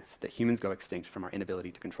chance that humans go extinct from our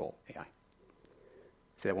inability to control AI.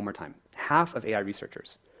 Say that one more time. Half of AI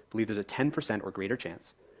researchers believe there's a 10% or greater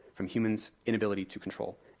chance from humans' inability to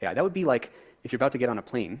control AI. That would be like if you're about to get on a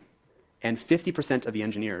plane and 50% of the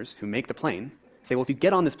engineers who make the plane say, well, if you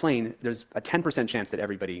get on this plane, there's a 10% chance that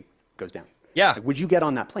everybody goes down. Yeah. Like, would you get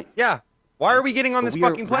on that plane? Yeah. Why are we getting on this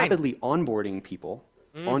fucking We are plane? rapidly onboarding people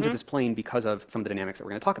onto this plane because of some of the dynamics that we're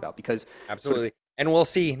going to talk about. Because Absolutely. And we'll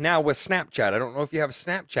see now with Snapchat. I don't know if you have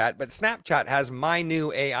Snapchat, but Snapchat has my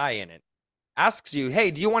new AI in it. Asks you,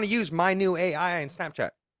 hey, do you want to use my new AI in Snapchat?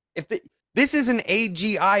 This is an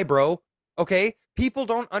AGI, bro. Okay? People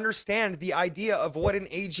don't understand the idea of what an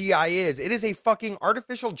AGI is. It is a fucking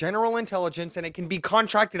artificial general intelligence, and it can be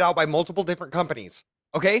contracted out by multiple different companies.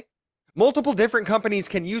 Okay? Multiple different companies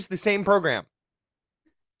can use the same program.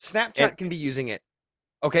 Snapchat can be using it.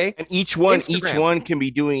 Okay? And each one Instagram. can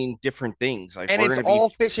be doing different things. Like, And we're it's gonna all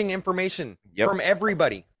be, phishing information Yep. from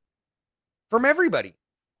everybody. From everybody.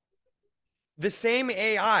 The same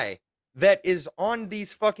AI that is on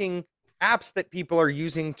these fucking apps that people are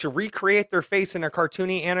using to recreate their face in a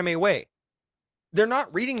cartoony anime way. They're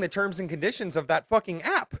not reading the terms and conditions of that fucking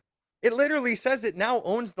app. It literally says it now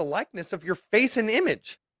owns the likeness of your face and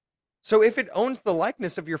image. So if it owns the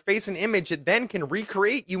likeness of your face and image, it then can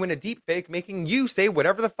recreate you in a deep fake, making you say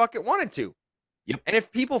whatever the fuck it wanted to. Yep. And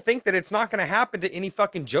if people think that it's not going to happen to any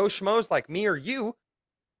fucking Joe Schmoes like me or you,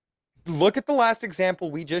 look at the last example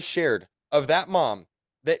we just shared of that mom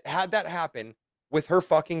that had that happen with her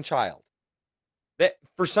fucking child. That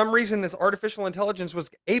for some reason, this artificial intelligence was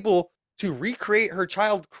able to recreate her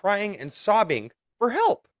child crying and sobbing for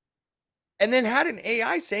help. And then had an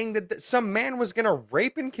AI saying that some man was going to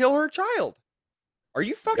rape and kill her child. Are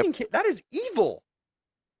you fucking kidding? That is evil.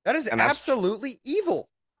 That is absolutely evil.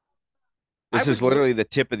 This is literally the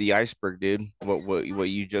tip of the iceberg, dude. What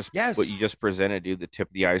you just presented, dude. The tip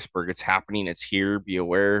of the iceberg. It's happening. It's here. Be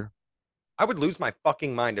aware. I would lose my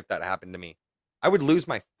fucking mind if that happened to me. I would lose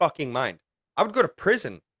my fucking mind. I would go to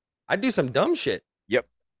prison. I'd do some dumb shit. Yep.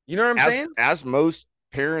 You know what I'm saying? As most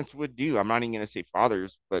parents would do. I'm not even going to say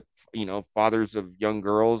fathers, but fathers of young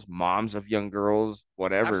girls, moms of young girls,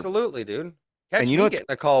 whatever. Absolutely, dude. Catch me getting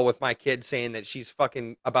a call with my kid saying that she's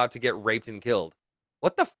fucking about to get raped and killed.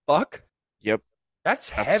 What the fuck? Yep. That's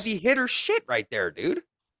heavy hitter shit right there, dude.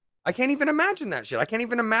 I can't even imagine that shit. I can't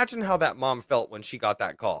even imagine how that mom felt when she got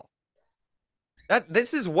that call.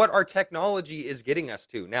 This is what our technology is getting us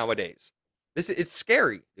to nowadays. It's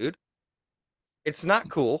scary, dude. It's not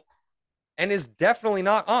cool, and is definitely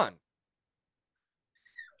not on.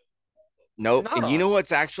 Nope. And you know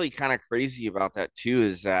what's actually kind of crazy about that too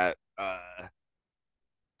is that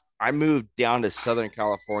I moved down to Southern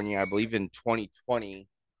California, I believe in 2020.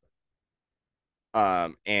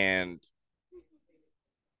 And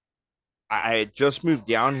I had just moved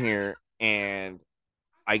down here, and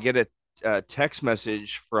I get a text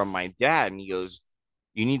message from my dad, and he goes,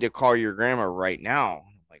 "You need to call your grandma right now."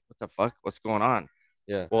 I'm like, what the fuck? What's going on?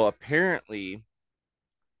 Yeah. Well, apparently,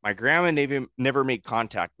 my grandma never made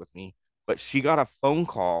contact with me, but she got a phone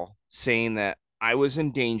call saying that I was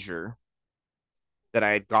in danger, that I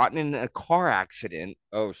had gotten in a car accident.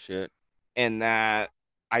 Oh, shit. And that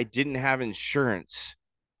I didn't have insurance.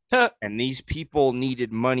 And these people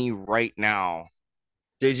needed money right now.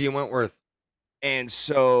 JG Wentworth. And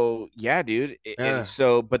so, yeah, dude. And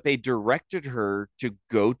so, but they directed her to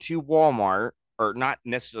go to Walmart, or not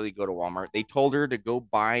necessarily go to Walmart. They told her to go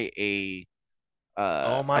buy a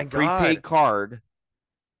prepaid card.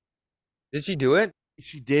 Did she do it?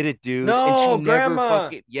 She did it, dude. No, and she Grandma.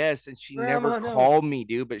 She never called me,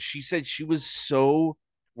 dude. But she said she was so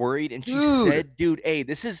worried, and she said, "Dude, hey,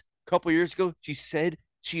 this is a couple years ago." She said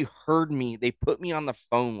she heard me. They put me on the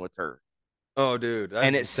phone with her. Oh, dude, that's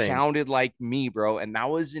and it insane. Sounded like me, bro. And that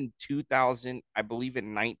was in 2000, I believe,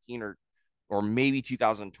 in 19 or maybe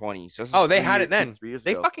 2020. So they had it then. 3 years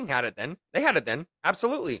they ago. fucking had it then. They had it then.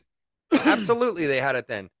 Absolutely, absolutely, they had it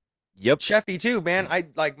then. Yep. Sheffy too, man. I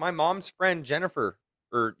like my mom's friend Jennifer.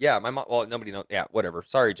 Or yeah, my mom. Well, nobody knows. Yeah, whatever.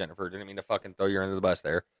 Sorry, Jennifer. Didn't mean to fucking throw you under the bus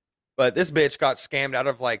there. But this bitch got scammed out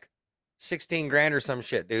of like 16 grand or some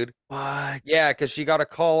shit, dude. What? Yeah, because she got a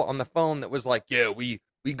call on the phone that was like, yeah, we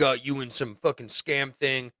got you in some fucking scam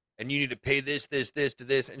thing, and you need to pay this to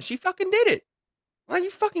this, and she fucking did it. Are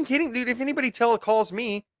you fucking kidding, dude? If anybody calls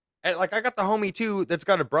me, and like I got the homie too that's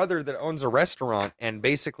got a brother that owns a restaurant, and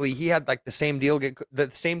basically he had like the same deal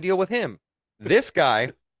with him. This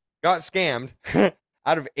guy got scammed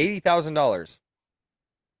out of $80,000.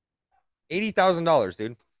 $80,000,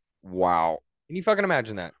 dude. Wow. Can you fucking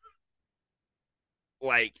imagine that?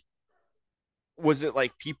 like, was it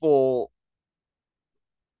like people?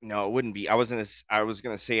 No, it wouldn't be. I was gonna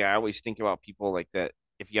say. I always think about people like that.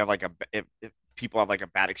 If you have like if people have like a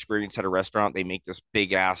bad experience at a restaurant, they make this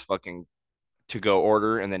big ass fucking to go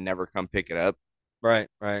order and then never come pick it up. Right,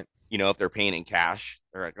 right. You know, if they're paying in cash,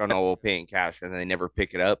 they're like, oh no, we'll pay in cash, and then they never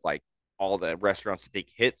pick it up. Like all the restaurants take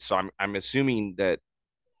hits. So I'm assuming that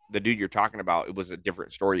the dude you're talking about, it was a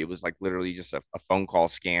different story. It was like literally just a phone call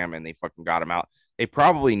scam, and they fucking got him out. They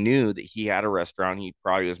probably knew that he had a restaurant. He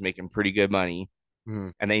probably was making pretty good money,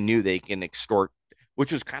 and they knew they can extort,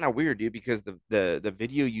 which was kind of weird, dude. Because the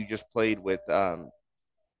video you just played with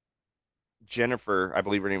Jennifer, I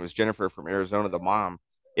believe her name was Jennifer from Arizona, the mom.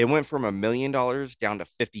 It went from $1 million down to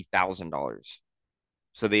 $50,000.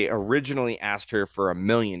 So they originally asked her for $1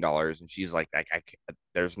 million, and she's like,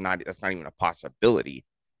 that's not even a possibility.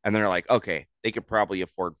 And they're like, okay, they could probably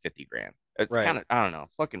afford 50 grand. It's Right. kind of, I don't know,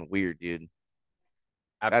 fucking weird, dude.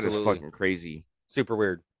 Absolutely. That is fucking crazy. Super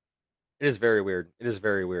weird. It is very weird. It is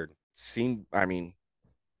very weird. I mean,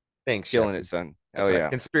 Thanks, killing Sheffy. it, son. That's Hell right. yeah.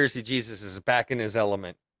 Conspiracy Jesus is back in his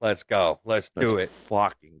element. Let's go. Let's do it.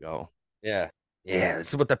 Fucking go. Yeah. Yeah. This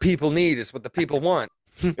is what the people need. It's what the people want.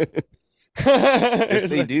 Yes,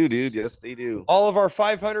 they do, dude. Yes, they do. All of our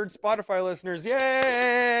 500 Spotify listeners.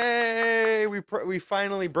 Yay! We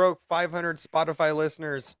finally broke 500 Spotify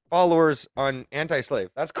listeners, followers on Anti-Slave.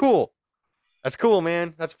 That's cool. That's cool,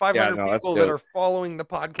 man. That's 500 no, that's people that dope. are following the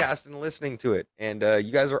podcast and listening to it. And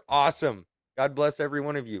you guys are awesome. God bless every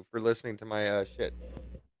one of you for listening to my shit.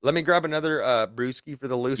 Let me grab another brewski for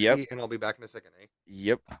the looski, and I'll be back in a second, eh?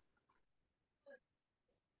 Yep.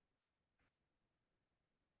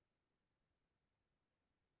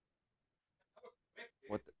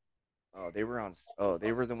 What? They were on. Oh,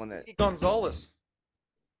 they were the one that. Gonzalez.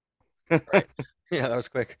 Right. Yeah, that was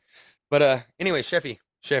quick. But anyway, Sheffy,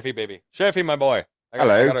 baby, Sheffy, my boy. I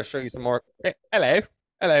gotta show you some more. Hey,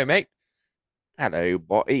 hello, mate. Hello,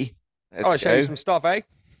 boy. I want to show you some stuff, eh?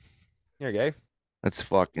 Here you go. Let's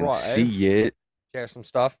fucking Right, see it. Share some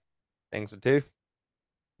stuff. Things to do.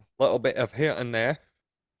 Little bit of here and there.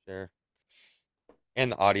 Sure.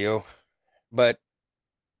 And the audio. But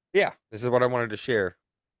yeah, this is what I wanted to share.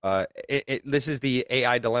 This is the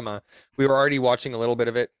AI dilemma. We were already watching a little bit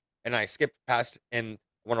of it, and I skipped past and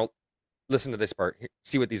want to listen to this part.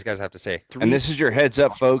 See what these guys have to say. And this is your heads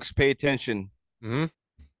up, folks. Pay attention. Mm-hmm.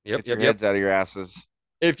 Get your heads out of your asses.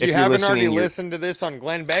 If you you're haven't already listening, listened to this on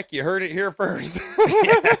Glenn Beck, you heard it here first.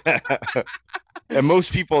 And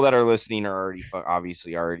most people that are listening are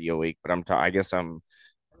obviously already awake. But I guess I'm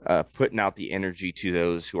putting out the energy to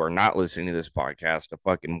those who are not listening to this podcast to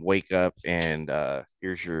fucking wake up, and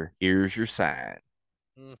here's your sign.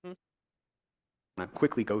 I'm going to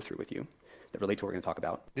quickly go through with you that relate to what we're going to talk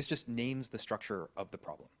about. This just names the structure of the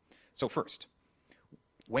problem. So first,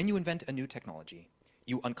 when you invent a new technology,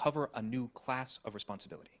 you uncover a new class of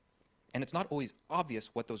responsibility. And it's not always obvious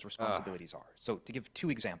what those responsibilities are. So to give two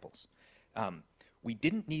examples, we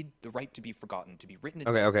didn't need the right to be forgotten to be written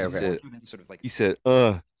in sort of like He said,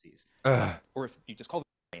 or if you just call the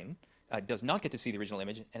brain, does not get to see the original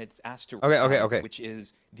image, and it's asked to which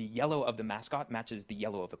is the yellow of the mascot matches the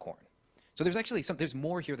yellow of the corn. So there's actually there's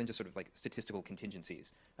more here than just sort of like statistical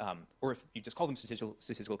contingencies. Or if you just call them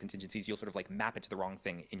statistical contingencies, you'll sort of like map it to the wrong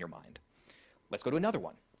thing in your mind. Let's go to another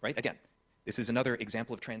one, right? Again, this is another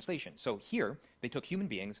example of translation. So here, they took human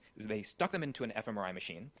beings, they stuck them into an fMRI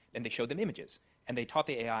machine, and they showed them images. And they taught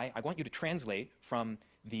the AI, I want you to translate from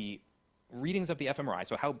the readings of the fMRI,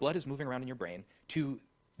 so how blood is moving around in your brain, to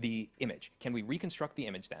the image. Can we reconstruct the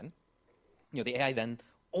image then? The AI then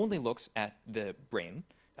only looks at the brain,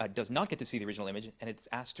 does not get to see the original image, and it's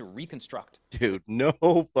asked to reconstruct. Dude,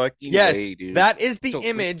 no fucking way, dude. That is the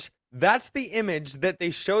image. That's the image that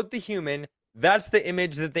they showed the human. That's the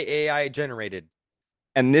image that the AI generated.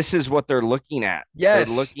 And this is what they're looking at. Yes.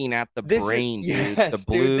 They're looking at the brain, dude. The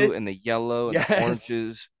blue and the yellow and the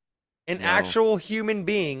oranges. An actual human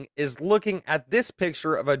being is looking at this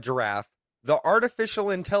picture of a giraffe. The artificial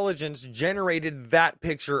intelligence generated that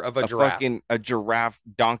picture of a giraffe. A giraffe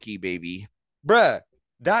donkey, baby. Bruh,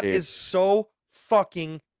 that is so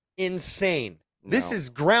fucking insane. This is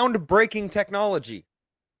groundbreaking technology.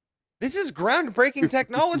 This is groundbreaking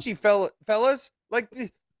technology, fellas. Like,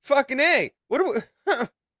 fucking A. What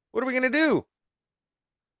are we gonna do?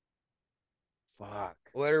 Fuck.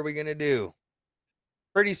 What are we gonna do?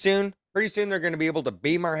 Pretty soon, they're gonna be able to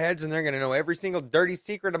beam our heads, and they're gonna know every single dirty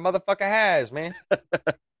secret a motherfucker has, man.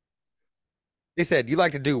 They said, "You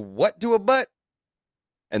like to do what to a butt?"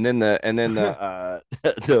 And then the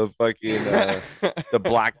the fucking the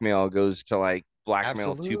blackmail goes to like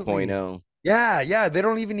blackmail 2.0. Yeah. They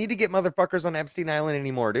don't even need to get motherfuckers on Epstein Island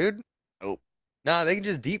anymore, dude. Nope. Nah, they can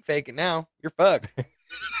just deep fake it now. You're fucked.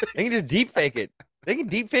 They can just deep fake it. They can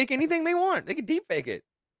deep fake anything they want. They can deep fake it.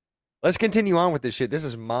 Let's continue on with this shit. This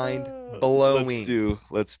is mind blowing.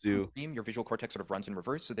 Let's do. Dream, your visual cortex sort of runs in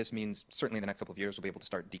reverse. So this means certainly in the next couple of years we'll be able to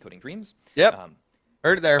start decoding dreams. Yep.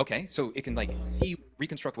 Heard it there. Okay, so it can like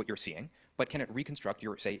reconstruct what you're seeing, but can it reconstruct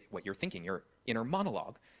what you're thinking, your inner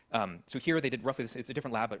monologue? So here they did roughly this. It's a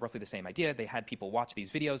different lab, but roughly the same idea. They had people watch these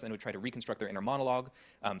videos and would try to reconstruct their inner monologue.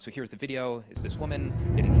 So here's the video: is this woman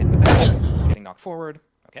getting hit in the back, getting knocked forward?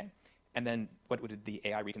 Okay, and then what did the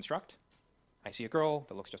AI reconstruct? I see a girl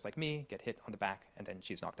that looks just like me, get hit on the back, and then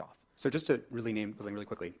she's knocked off. So just to really name something really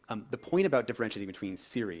quickly, the point about differentiating between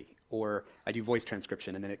Siri or I do voice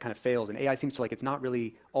transcription and then it kind of fails, and AI seems to like it's not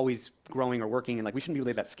really always growing or working, and like we shouldn't be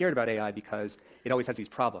really that scared about AI because it always has these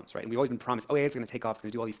problems, right? And we've always been promised, oh, AI is going to take off, it's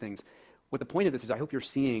going to do all these things. What the point of this is, I hope you're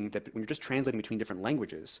seeing that when you're just translating between different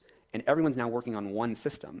languages and everyone's now working on one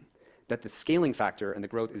system, that the scaling factor and the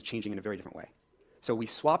growth is changing in a very different way. So we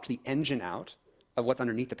swapped the engine out of what's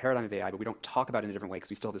underneath the paradigm of AI, but we don't talk about it in a different way because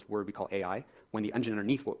we still have this word we call AI, when the engine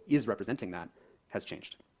underneath what is representing that has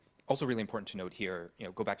changed. Also really important to note here,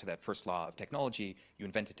 go back to that first law of technology. You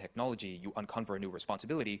invented technology, you uncover a new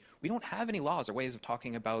responsibility. We don't have any laws or ways of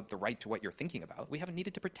talking about the right to what you're thinking about. We haven't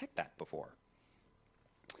needed to protect that before.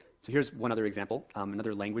 So here's one other example.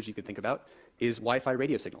 Another language you could think about is Wi-Fi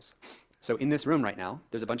radio signals. So in this room right now,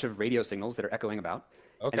 there's a bunch of radio signals that are echoing about,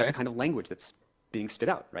 and that's a kind of language that's being spit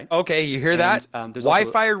out, right? Okay, you hear that?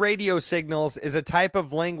 Wi-Fi radio signals is a type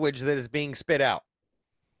of language that is being spit out.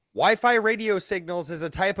 Wi-Fi radio signals is a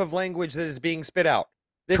type of language that is being spit out.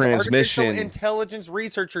 This artificial intelligence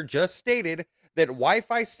researcher just stated that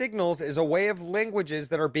Wi-Fi signals is a way of languages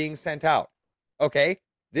that are being sent out. Okay?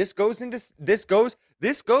 This goes and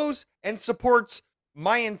supports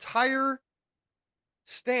my entire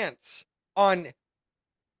stance on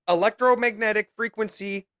electromagnetic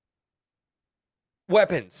frequency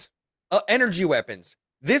weapons, energy weapons.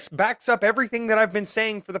 This backs up everything that I've been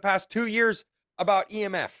saying for the past 2 years about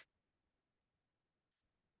EMF.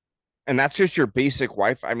 And that's just your basic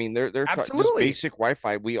Wi-Fi. I mean, they're absolutely just basic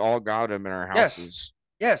Wi-Fi. We all got them in our houses.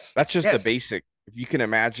 Yes. That's just the basic. If you can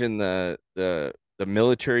imagine the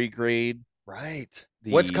military grade. Right.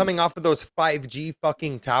 What's coming off of those 5G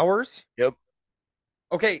fucking towers? Yep.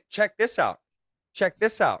 Okay, check this out.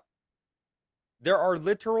 There are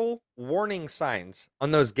literal warning signs on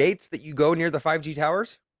those gates that you go near the 5G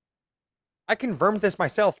towers. I confirmed this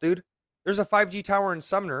myself, dude. There's a 5G tower in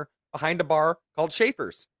Sumner behind a bar called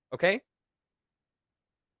Schaefer's, okay?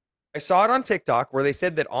 I saw it on TikTok where they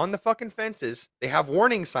said that on the fucking fences, they have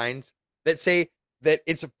warning signs that say that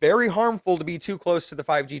it's very harmful to be too close to the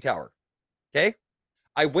 5G tower, okay?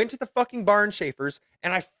 I went to the fucking bar in Schaefer's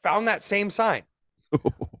and I found that same sign.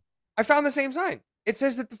 It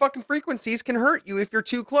says that the fucking frequencies can hurt you if you're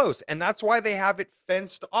too close. And that's why they have it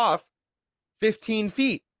fenced off 15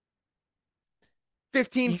 feet.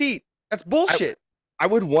 15 feet. That's bullshit. I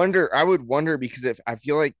would wonder because if I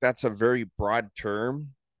feel like that's a very broad term.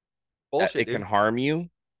 Bullshit. It can harm you.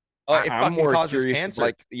 It fucking causes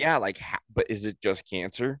cancer. But is it just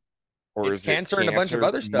cancer? Or it's cancer and a bunch of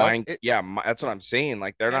other stuff. That's what I'm saying.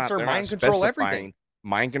 Like they're not mind control, everything.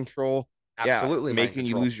 Mind control. Absolutely, making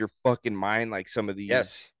you lose your fucking mind, like some of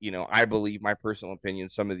these. I believe, my personal opinion,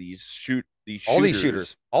 some of these all the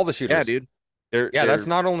shooters. Yeah, dude. That's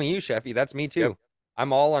not only you, Sheffy. That's me too. Yep.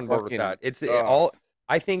 I'm all on board with that. It's all.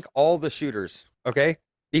 I think all the shooters. Okay,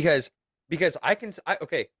 because I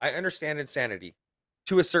understand insanity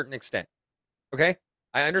to a certain extent. Okay,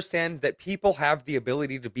 I understand that people have the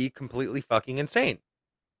ability to be completely fucking insane.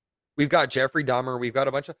 We've got Jeffrey Dahmer. We've got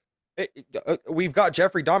a bunch of. We've got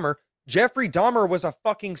Jeffrey Dahmer. Jeffrey Dahmer was a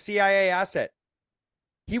fucking CIA asset.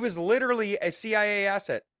 He was literally a CIA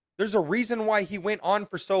asset. There's a reason why he went on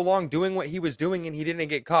for so long doing what he was doing and he didn't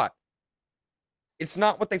get caught. It's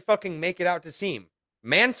not what they fucking make it out to seem.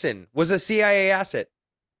 Manson was a CIA asset.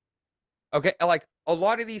 Okay, like a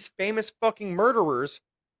lot of these famous fucking murderers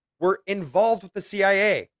were involved with the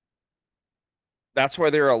CIA. That's why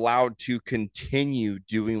they're allowed to continue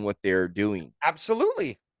doing what they're doing.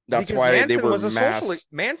 Absolutely. That's because why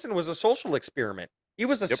Manson was a social experiment. He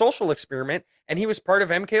was a social experiment, and he was part of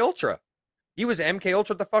MK Ultra. He was MK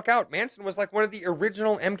Ultra the fuck out. Manson was like one of the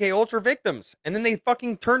original MK Ultra victims, and then they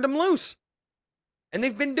fucking turned him loose. And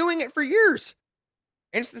they've been doing it for years.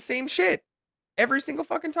 And it's the same shit every single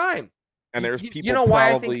fucking time. And there's people you know why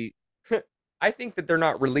probably... I think that they're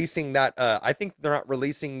not releasing that I think they're not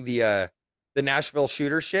releasing the Nashville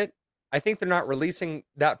shooter shit. I think they're not releasing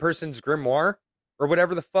that person's grimoire or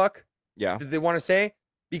whatever the fuck did they want to say,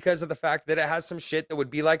 because of the fact that it has some shit that would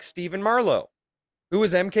be like Stephen Marlowe, who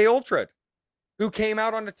was MK Ultra, who came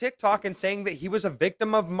out on a TikTok and saying that he was a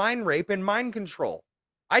victim of mind rape and mind control.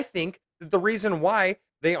 I think that the reason why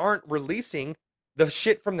they aren't releasing the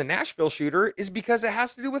shit from the Nashville shooter is because it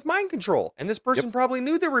has to do with mind control. And this person probably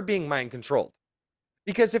knew they were being mind controlled.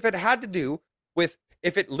 Because if it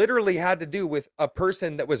literally had to do with a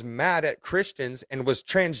person that was mad at Christians and was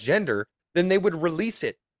transgender, then they would release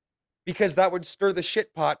it, because that would stir the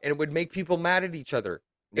shit pot and it would make people mad at each other.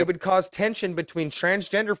 It would cause tension between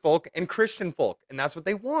transgender folk and Christian folk. And that's what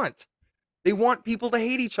they want. They want people to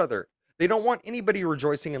hate each other. They don't want anybody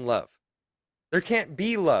rejoicing in love. There can't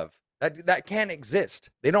be love. That can't exist.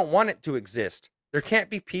 They don't want it to exist. There can't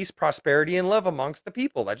be peace, prosperity, and love amongst the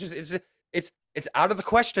people. That just it's out of the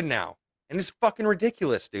question now. And it's fucking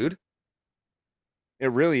ridiculous, dude. It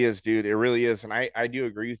really is, dude. It really is. And I do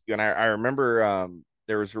agree with you. And I remember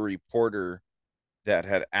there was a reporter that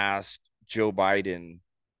had asked Joe Biden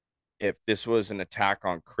if this was an attack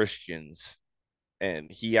on Christians. And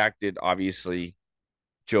he acted, obviously,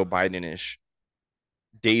 Joe Biden-ish,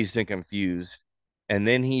 dazed and confused. And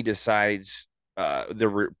then he decides, the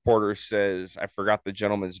reporter says, I forgot the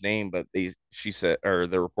gentleman's name, but the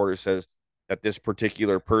reporter says that this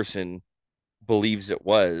particular person believes it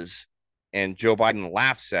was. And Joe Biden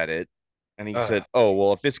laughs at it. And he said, oh,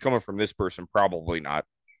 well, if it's coming from this person, probably not.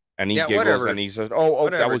 And he giggles whatever. And he says, oh,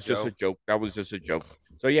 Whatever, that was Joe. just a joke. That was just a joke.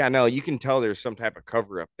 So, yeah, no, you can tell there's some type of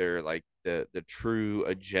cover up there, like the true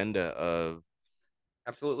agenda of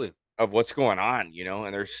Absolutely. of what's going on, you know.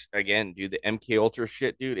 And there's, again, dude, the MK Ultra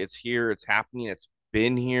shit, dude, it's here, it's happening, it's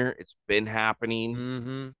been here, it's been happening.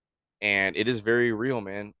 Mm-hmm. And it is very real,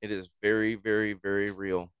 man. It is very, very, very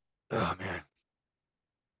real. Oh, man.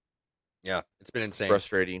 Yeah, it's been insane.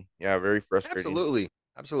 Frustrating. Yeah, very frustrating.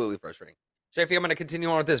 Absolutely frustrating. Shafee, I'm going to continue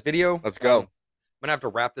on with this video. Let's go. I'm going to have to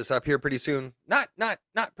wrap this up here pretty soon. Not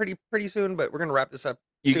pretty soon, but we're going to wrap this up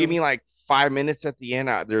You soon. give me like 5 minutes at the end.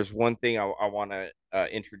 There's one thing I want to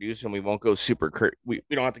introduce, and we won't go we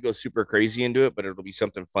don't have to go super crazy into it, but it'll be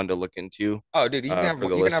something fun to look into. Oh, dude, you can have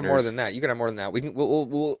more than that. You can have more than that.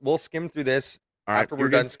 We'll skim through this. All right, after we're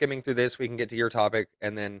done skimming through this, we can get to your topic,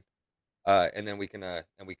 and then we can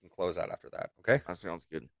close out after that. Okay, that sounds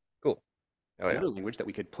good. Cool. Oh, yeah. Another language that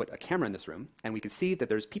we could put a camera in this room and we could see that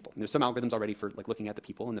there's people. And there's some algorithms already for like looking at the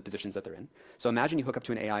people and the positions that they're in. So imagine you hook up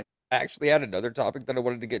to an AI. I actually had another topic that I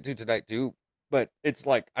wanted to get to tonight too, but it's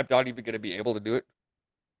like I'm not even going to be able to do it.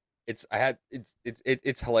 It's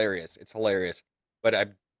hilarious. It's hilarious, but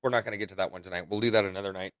we're not going to get to that one tonight. We'll do that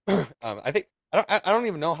another night. I don't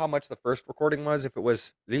even know how much the first recording was. If it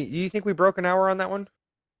was, do you think we broke an hour on that one?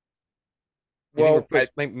 Well,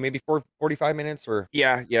 maybe 45 minutes or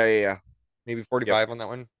yeah. Maybe 45 on that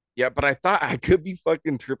one. Yeah, but I thought I could be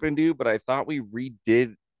fucking tripping, dude. But I thought we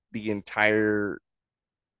redid the entire.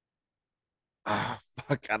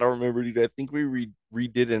 Fuck, I don't remember, dude. I think we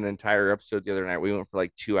redid an entire episode the other night. We went for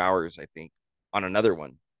like 2 hours, I think, on another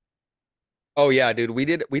one. Oh yeah, dude. We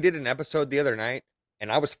did an episode the other night,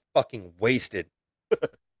 and I was fucking wasted.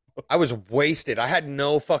 I was wasted. I had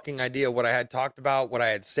no fucking idea what I had talked about, what I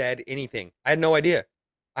had said, anything. I had no idea.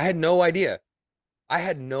 I had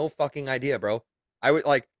no fucking idea, bro. I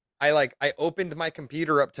opened my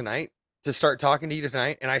computer up tonight to start talking to you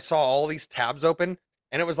tonight, and I saw all these tabs open,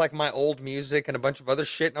 and it was like my old music and a bunch of other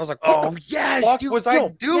shit, and I was like, what the fuck was I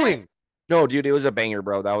doing? Yes. No, dude, it was a banger,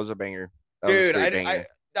 bro. That was a banger. Dude, I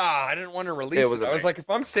didn't want to release it. I was like, if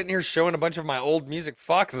I'm sitting here showing a bunch of my old music,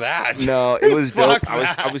 fuck that. No, it was dope.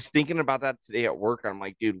 I was thinking about that today at work. I'm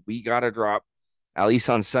like, dude, we gotta drop, at least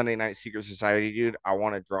on Sunday Night Secret Society, dude. I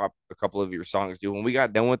want to drop a couple of your songs, dude. When we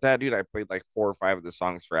got done with that, dude, I played like 4 or 5 of the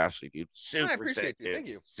songs for Ashley, dude. Super I appreciate sick, you. dude. Thank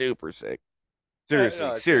you. Super sick.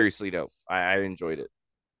 No, Seriously dope. I enjoyed it.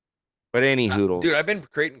 But any hoodles, dude, I've been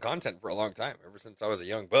creating content for a long time, ever since I was a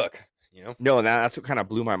young buck. You know? No, that's what kind of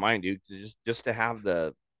blew my mind, dude. Just to have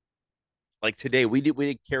the, like today, we did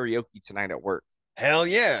karaoke tonight at work. Hell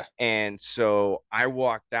yeah! And so I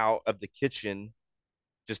walked out of the kitchen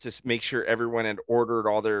just to make sure everyone had ordered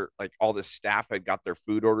all the staff had got their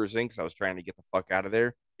food orders in, because I was trying to get the fuck out of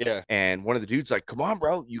there. Yeah. And one of the dudes like, come on,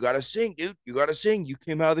 bro, you gotta sing, dude. You gotta sing. You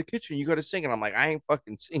came out of the kitchen. You gotta sing. And I'm like, I ain't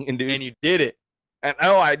fucking singing, dude. And you did it. And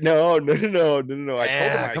no. I told him,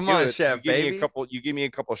 come on, chef, baby. You give me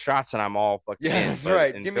a couple shots, and I'm all fucking. Yeah, that's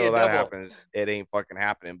right. Give me a that double. happens, it ain't fucking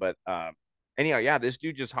happening. But anyhow, yeah, this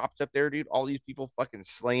dude just hops up there, dude. All these people fucking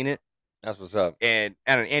slaying it. That's what's up. And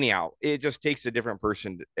anyhow, it just takes a different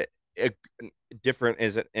person, different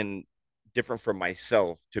from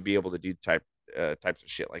myself, to be able to do types of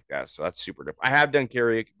shit like that. So that's super dope. I have done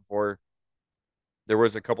karaoke before. There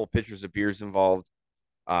was a couple pitchers of beers involved.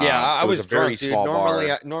 Yeah, I It was was a very drunk, dude. small Normally,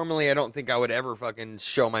 bar. normally I don't think I would ever fucking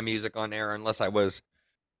show my music on air unless I was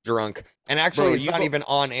drunk. And actually, Bro, it's not even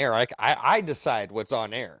on air. I decide what's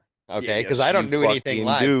on air, okay? Because yes, I you don't do anything fucking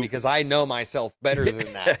live do. because I know myself better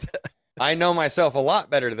than that. I know myself a lot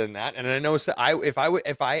better than that, and I know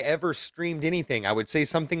if I ever streamed anything, I would say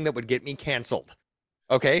something that would get me canceled,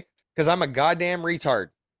 okay? Because I'm a goddamn retard,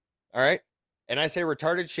 all right? And I say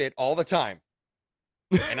retarded shit all the time,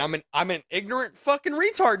 and I'm an ignorant fucking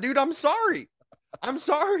retard, dude. I'm sorry,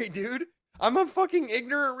 dude. I'm a fucking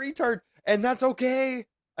ignorant retard, and that's okay,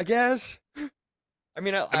 I guess. I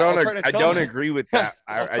mean, I'll try to I tell don't agree with that.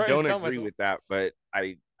 I'll I try to don't tell agree myself. with that, but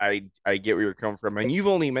I get where you're coming from. And you've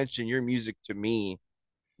only mentioned your music to me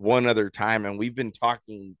one other time, and we've been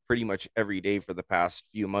talking pretty much every day for the past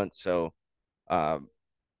few months. So, um,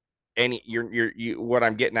 what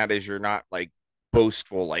I'm getting at is you're not like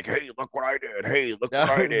boastful, like, hey, look what I did. Hey, look what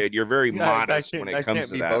I did. You're very Yeah, modest when it I comes can't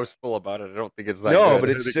to be that. boastful about it. I don't think it's that No, good. but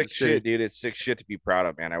I it's think sick shit, shitty. dude. It's sick shit to be proud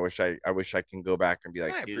of, man. I wish I can go back and be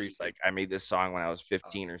like, I dude, appreciate like I made this song when I was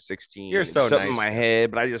 15 or 16. You're It's so something in nice, my Jeff.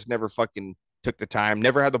 head, but I just never fucking took the time.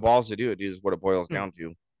 Never had the balls to do it. Is what it boils down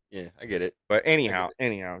to. Yeah, I get it. But I get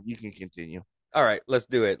anyhow, you can continue. All right, let's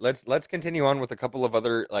do it. Let's continue on with a couple of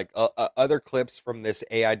other other clips from this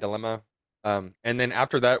AI dilemma. And then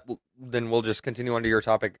after that, then we'll just continue on to your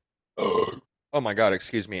topic. Oh my God,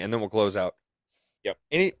 excuse me, and then we'll close out. Yep.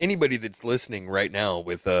 Anybody that's listening right now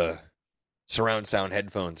with surround sound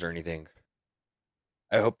headphones or anything,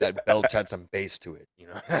 I hope that belch had some bass to it. You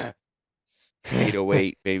know.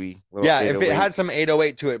 808, baby. Little Yeah, if it 808. had some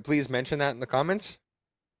 808 to it, please mention that in the comments.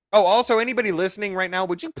 Oh, also, anybody listening right now,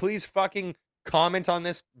 would you please fucking comment on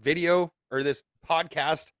this video or this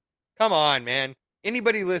podcast? Come on, man.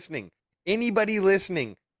 Anybody listening,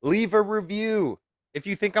 leave a review. If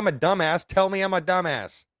you think I'm a dumbass, tell me I'm a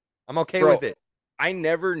dumbass. I'm okay Bro, with it. I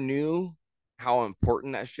never knew how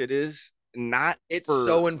important that shit is. It's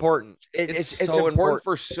so important. It's so important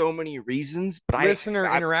for so many reasons. But listener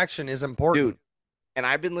interaction is important. Dude, and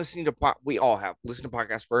I've been listening to we all have listened to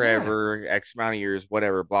podcasts forever, X amount of years,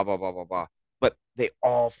 whatever, blah blah blah blah blah. But they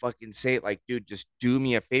all fucking say it like, dude, just do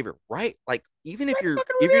me a favor, right? Like, even if you're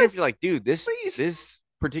like, dude, this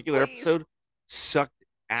particular episode sucked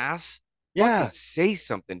ass. Yeah, say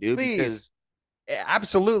something, dude. Please. Because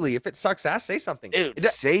absolutely, if it sucks ass, say something. Dude,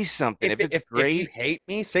 say something. If it's great, if you hate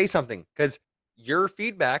me, say something, because your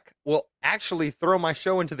feedback will actually throw my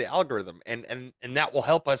show into the algorithm, and that will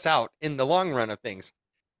help us out in the long run of things.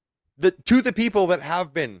 To the people that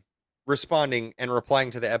have been responding and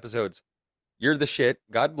replying to the episodes, you're the shit.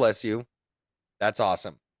 God bless you. That's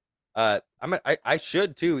awesome. I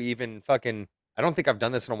should too. Even fucking. I don't think I've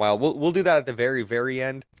done this in a while. We'll do that at the very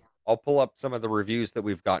end. I'll pull up some of the reviews that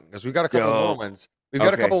we've gotten because we've got a couple more ones. We've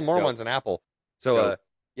got a couple more ones in Apple. So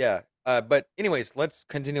yeah. But anyways, let's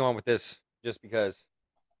continue on with this just because,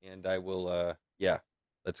 and I will. Yeah,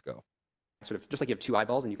 let's go. Sort of just like you have two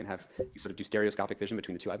eyeballs and you sort of do stereoscopic vision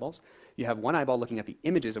between the two eyeballs. You have one eyeball looking at the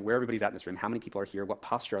images of where everybody's at in this room, how many people are here, what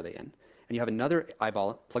posture are they in. And you have another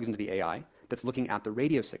eyeball plugged into the AI that's looking at the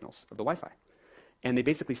radio signals of the Wi-Fi. And they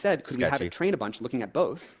basically said, could we have it train a bunch looking at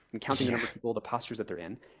both and counting the number of people, the postures that they're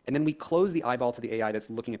in, and then we close the eyeball to the AI that's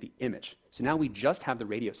looking at the image. So now we just have the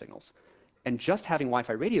radio signals. And just having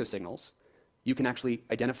Wi-Fi radio signals, you can actually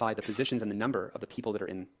identify the positions and the number of the people that are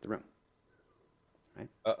in the room. Right?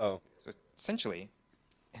 Uh-oh. So essentially,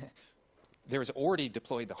 there is already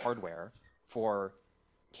deployed the hardware for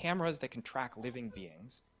cameras that can track living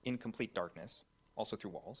beings in complete darkness, also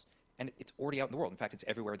through walls, and it's already out in the world. In fact, it's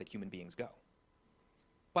everywhere that human beings go.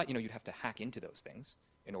 But you'd have to hack into those things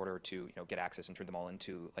in order to get access and turn them all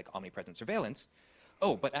into like omnipresent surveillance.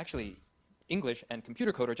 Oh, but actually, English and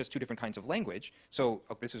computer code are just two different kinds of language. So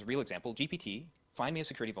this is a real example. GPT, find me a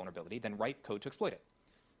security vulnerability, then write code to exploit it.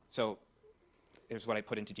 So here's what I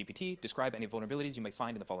put into GPT. Describe any vulnerabilities you may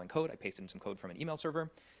find in the following code. I pasted in some code from an email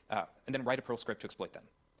server, and then write a Perl script to exploit them.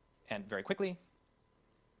 And very quickly,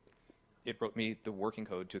 it wrote me the working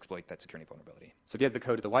code to exploit that security vulnerability. So if you had the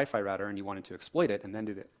code of the Wi-Fi router and you wanted to exploit it and then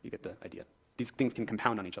you get the idea. These things can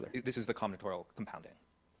compound on each other. This is the combinatorial compounding.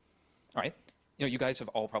 All right. You guys have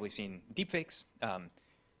all probably seen deepfakes.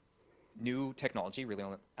 New technology, really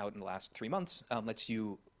out in the last 3 months, lets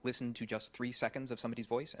you listen to just 3 seconds of somebody's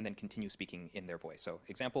voice and then continue speaking in their voice. So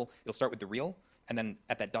example, you'll start with the real, and then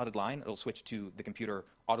at that dotted line, it'll switch to the computer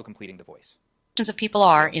auto-completing the voice. Of people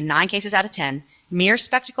are, in 9 cases out of 10, mere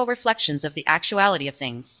spectacle reflections of the actuality of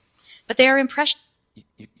things. But they are impressions.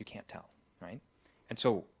 You can't tell, right? And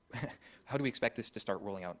so how do we expect this to start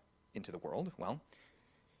rolling out into the world? Well,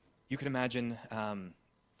 you could imagine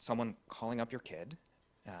someone calling up your kid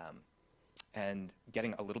and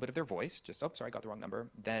getting a little bit of their voice, just, oh, sorry, I got the wrong number,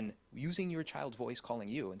 then using your child's voice calling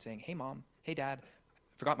you and saying, hey, mom, hey, dad,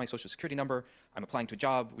 forgot my social security number, I'm applying to a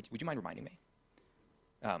job, would you mind reminding me?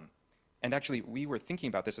 And actually, we were thinking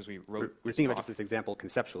about this as we wrote. We're thinking about just this example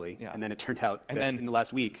conceptually, and then it turned out that in the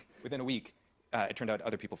last week, within a week, it turned out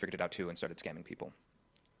other people figured it out too and started scamming people.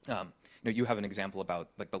 You have an example about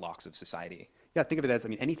like the locks of society. Yeah, think of it as, I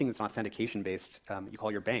mean, anything that's authentication based, you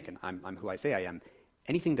call your bank and I'm who I say I am.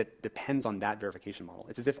 Anything that depends on that verification model.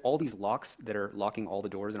 It's as if all these locks that are locking all the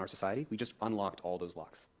doors in our society, we just unlocked all those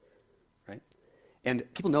locks, right? And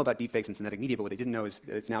people know about deepfakes and synthetic media, but what they didn't know is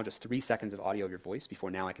that it's now just 3 seconds of audio of your voice before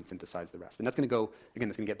now I can synthesize the rest. And that's going to go, again,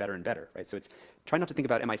 that's going to get better and better, right? So it's, try not to think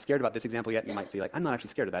about, am I scared about this example yet? And you might be like, I'm not actually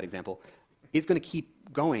scared of that example. It's going to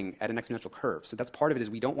keep going at an exponential curve. So that's part of it, is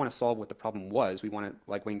we don't want to solve what the problem was. We want to,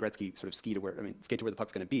 like Wayne Gretzky, sort of skate to where the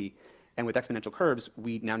puck's going to be. And with exponential curves,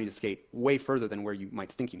 we now need to skate way further than where you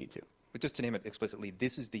might think you need to. But just to name it explicitly,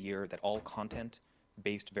 this is the year that all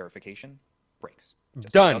content-based verification breaks.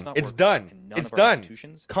 Done. It's done. It's done.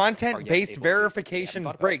 Content-based verification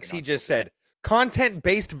breaks, he just said.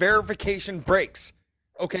 Content-based verification breaks.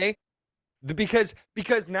 Okay? Because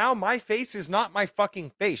now my face is not my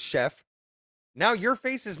fucking face, chef. Now your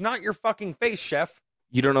face is not your fucking face, chef.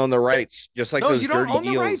 You don't own the rights, just like those dirty deals. No, you don't own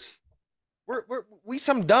the rights. We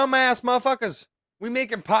some dumbass motherfuckers. We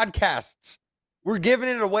making podcasts. We're giving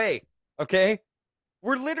it away. Okay?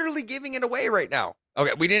 We're literally giving it away right now.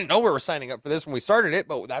 Okay, we didn't know we were signing up for this when we started it,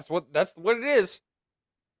 but that's what it is.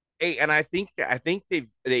 Hey, and I think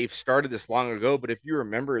they've started this long ago, but if you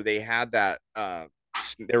remember, they had that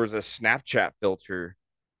there was a Snapchat filter,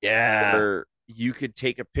 where you could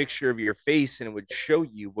take a picture of your face and it would show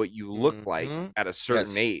you what you look like at a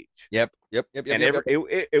certain age. Yep.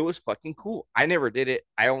 It was fucking cool. I never did it.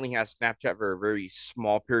 I only had Snapchat for a very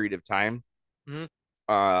small period of time.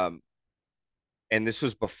 And this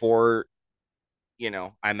was before,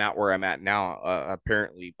 I'm at where I'm at now,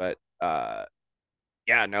 apparently. But it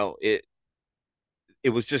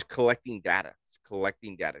was just collecting data,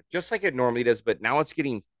 just like it normally does. But now it's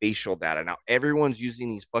getting facial data. Now everyone's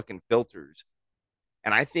using these fucking filters.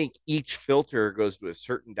 And I think each filter goes to a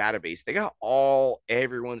certain database. They got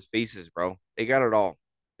everyone's faces, bro. They got it all.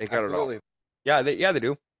 They got it all. Yeah, they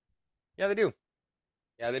do. Yeah, they do.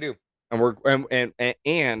 And we're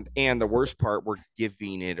and the worst part, we're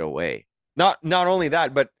giving it away. Not only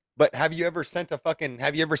that, but have you ever sent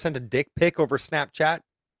a dick pic over Snapchat?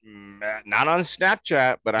 Not on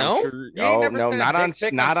Snapchat, but I'm sure. No, not on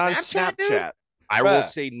Snapchat. Dude? I will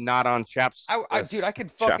say not on chaps. Dude, I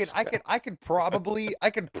could probably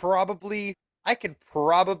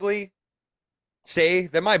say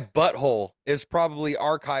that my butthole is probably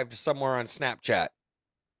archived somewhere on Snapchat.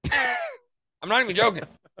 I'm not even joking.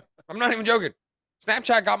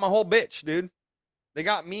 Snapchat got my whole bitch, dude. They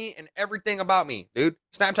got me and everything about me, dude.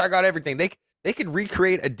 Snapchat got everything. They could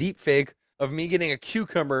recreate a deep fake of me getting a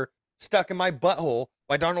cucumber stuck in my butthole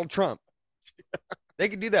by Donald Trump. They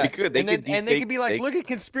could do that. They could. They could be like, look at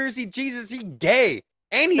Conspiracy Jesus, he gay.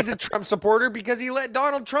 And he's a Trump supporter because he let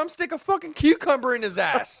Donald Trump stick a fucking cucumber in his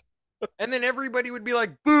ass. And then everybody would be like,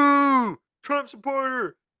 boo, Trump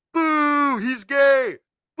supporter. Boo, he's gay.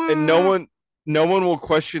 Boo. And no one will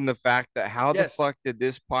question the fact that how the fuck did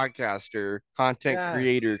this podcaster, content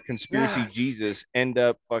creator, Conspiracy Jesus end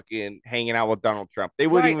up fucking hanging out with Donald Trump? They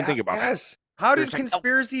wouldn't even think about that. How did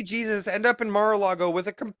Conspiracy Jesus end up in Mar-a-Lago with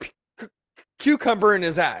a cucumber in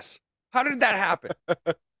his ass? How did that happen?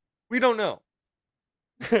 We don't know.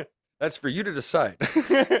 That's for you to decide.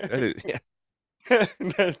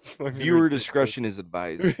 That's viewer discretion is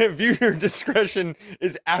advised. Viewer discretion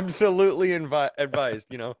is absolutely advised,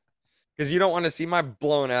 because you don't want to see my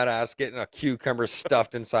blown out ass getting a cucumber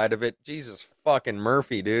stuffed inside of it. Jesus fucking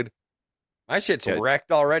Murphy, dude. My shit's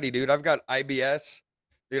wrecked already, dude. I've got IBS.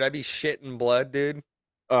 Dude, I be shitting blood, dude.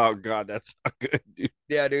 Oh, God, that's not good, dude.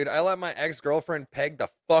 Yeah, dude, I let my ex-girlfriend peg the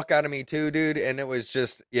fuck out of me, too, dude, and it was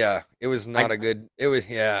just, it was not a good, it was,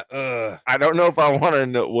 I don't know if I want to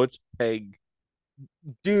know what's peg.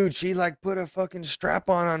 Dude, she, put a fucking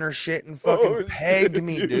strap-on on her shit and fucking pegged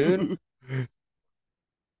me, dude.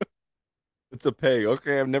 It's a peg.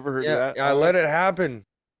 Okay, I've never heard of that. I let it happen.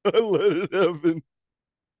 I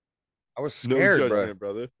was scared, no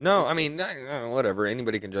brother. No, I mean, whatever.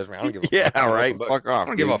 Anybody can judge me. I don't give a fuck. Yeah, right. Fuck off. I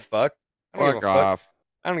don't give a fuck. Fuck off.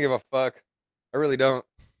 I don't give a fuck. I really don't.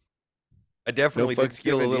 I definitely did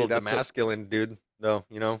feel a little demasculine, dude. Though,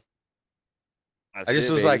 I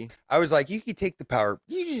just was like, I was like, you can take the power.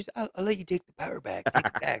 I'll let you take the power back. Take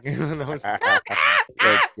it back. And I was like,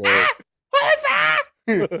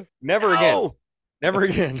 never again. Never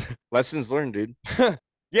again. Lessons learned, dude.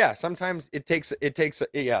 Yeah, sometimes it takes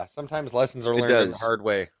yeah, sometimes lessons are It learned in the does. hard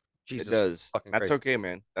way. Jesus It does. fucking That's Christ. okay,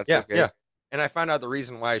 man. That's Yeah, okay. yeah. And I found out the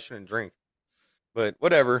reason why I shouldn't drink. But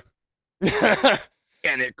whatever.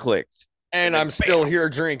 And it clicked. And then I'm still bam! here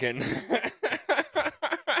drinking.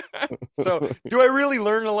 So, do I really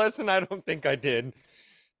learn a lesson? I don't think I did.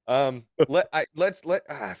 Fuck,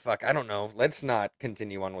 I don't know. Let's not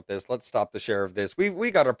continue on with this. Let's stop the share of this.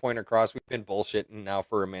 We got our point across. We've been bullshitting now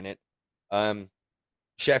for a minute.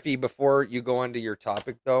 Sheffy, before you go on to your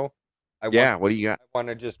topic though, What do you got? I want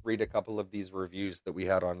to just read a couple of these reviews that we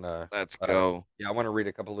had on Let's go. yeah, I want to read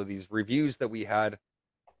a couple of these reviews that we had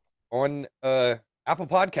on Apple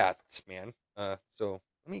Podcasts, man. So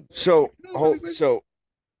let me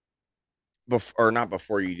or not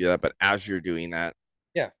before you do that, but as you're doing that,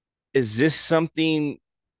 yeah, is this something?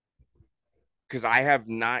 Because I have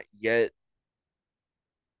not yet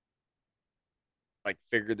like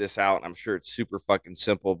figured this out. I'm sure it's super fucking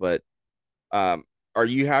simple, but are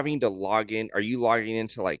you having to log in? Are you logging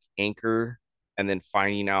into like Anchor and then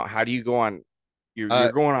finding out how do you go on? You're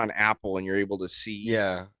going on Apple and you're able to see.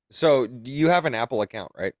 Yeah. So do you have an Apple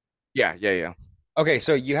account, right? Yeah. Okay,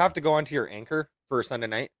 so you have to go onto your Anchor for Sunday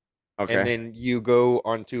night. Okay. And then you go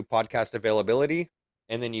onto podcast availability,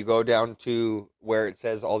 and then you go down to where it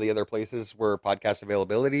says all the other places where podcast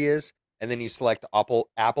availability is, and then you select Apple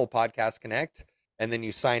Podcast Connect, and then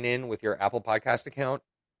you sign in with your Apple Podcast account,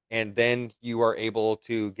 and then you are able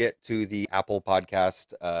to get to the Apple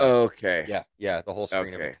Podcast. Okay. Yeah, the whole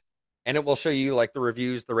screen of Okay. it, and it will show you like the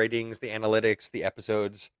reviews, the ratings, the analytics, the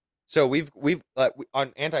episodes. So we've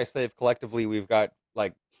on Anti-Slave collectively, we've got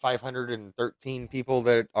like 513 people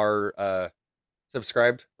that are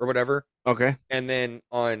subscribed or whatever. Okay. And then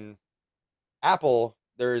on Apple,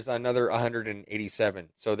 there's another 187.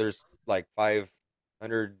 So there's like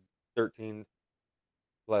 513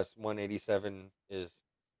 plus 187 is,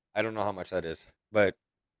 I don't know how much that is, but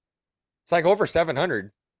it's like over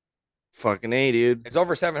 700. Fucking A, dude. It's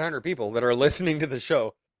over 700 people that are listening to the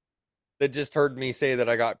show that just heard me say that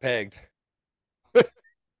I got pegged.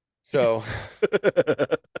 So,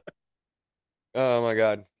 oh my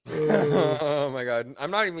god, oh my god,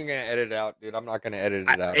 I'm not even gonna edit it out, dude. I'm not gonna edit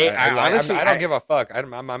it out. Honestly, I don't give a fuck. I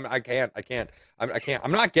can't.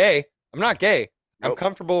 I'm not gay. I'm not gay. I'm Nope.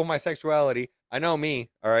 comfortable with my sexuality. I know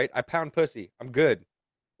me. All right. I pound pussy. I'm good.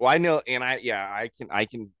 Well, I know, and I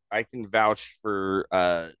can vouch for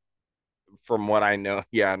from what I know.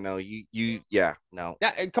 Yeah, no, yeah, no.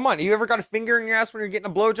 Yeah. Come on. You ever got a finger in your ass when you're getting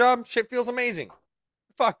a blowjob? Shit feels amazing.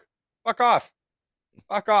 Fuck off.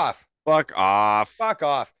 Fuck off. Fuck off. Fuck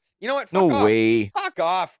off. You know what? Fuck No off. way. Fuck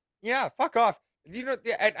off. Yeah, fuck off. You know,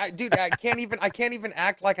 dude, I can't even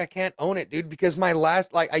act like I can't own it, dude, because my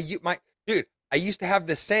last, like, I used to have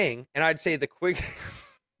this saying, and I'd say the quick.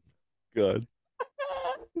 God.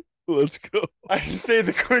 Let's go. I'd say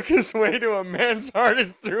the quickest way to a man's heart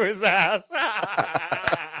is through his ass.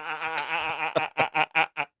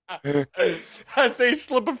 I say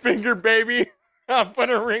slip a finger, baby. I'll put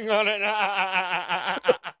a ring on it.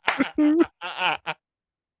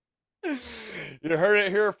 You heard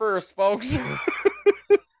it here first, folks.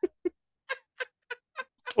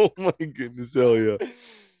 Oh my goodness, hell yeah.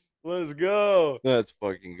 Let's go. Let's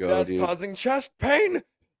fucking go, That's dude. causing chest pain.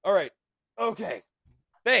 All right. Okay.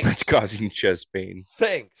 Thanks. That's causing chest pain.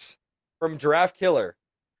 Thanks. From Giraffe Killer.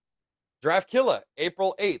 Giraffe Killer,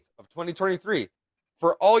 April 8th of 2023.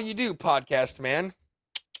 For all you do, podcast man.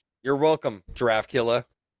 You're welcome, Giraffe Killer.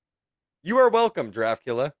 You are welcome, Giraffe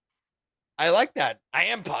Killer. I like that. I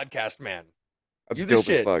am podcast man. That's Do the dope as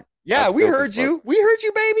shit. fuck. Yeah, That's we dope as heard fuck. you. We heard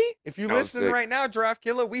you, baby. If you're That was listening sick. right now, Giraffe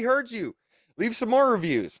Killer, we heard you. Leave some more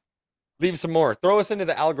reviews. Leave some more. Throw us into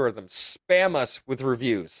the algorithm. Spam us with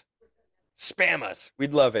reviews. Spam us.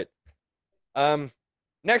 We'd love it.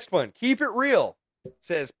 Next one. Keep it real.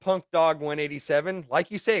 Says Punk Dog 187.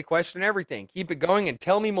 Like you say, question everything. Keep it going and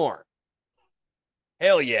tell me more.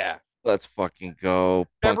 Hell yeah. Let's fucking go.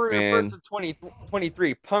 Punk February man. 1st of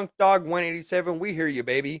 2023. Punk Dog 187. We hear you,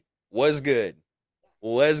 baby. Was good.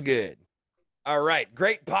 Was good. All right.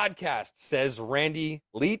 Great podcast, says Randy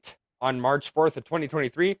Leet on March 4th of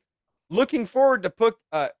 2023. Looking forward to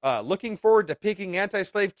picking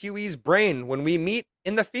Anti-Slave QE's brain when we meet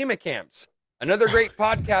in the FEMA camps. Another great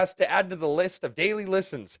podcast to add to the list of daily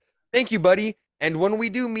listens. Thank you, buddy. And when we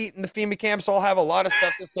do meet in the FEMA camps, I'll have a lot of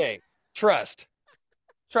stuff to say. Trust.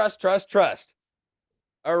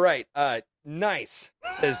 All right. Nice,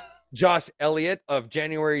 says Josh Elliott of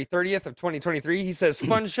January 30th of 2023. He says,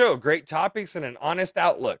 fun show, great topics, and an honest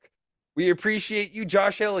outlook. We appreciate you,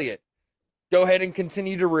 Josh Elliott. Go ahead and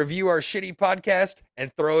continue to review our shitty podcast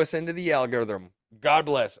and throw us into the algorithm. God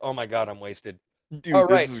bless. Oh my God, I'm wasted. Dude, All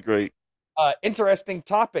right. this is great. Interesting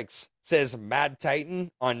topics, says Mad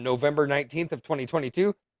Titan on November 19th of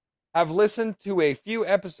 2022. Have listened to a few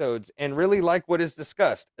episodes and really like what is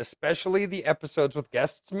discussed, especially the episodes with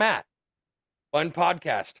guests Matt. Fun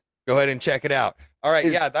podcast. Go ahead and check it out. All right,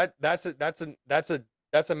 yeah, that's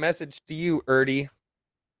a message to you, Erdy.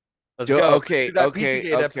 Let's go. Okay, Let's do that okay,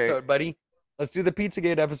 Pizzagate okay. episode, buddy. Let's do the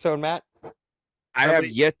Pizzagate episode, Matt. I have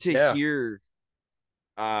yet to Yeah. hear.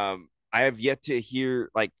 I have yet to hear,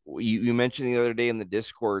 like you mentioned the other day in the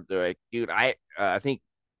Discord. They're like, dude, I think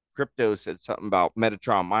Crypto said something about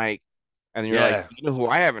Metatron Mike, and you're Yeah. like, you know who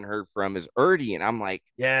I haven't heard from is Erdy, and I'm like,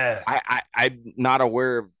 Yeah. I'm not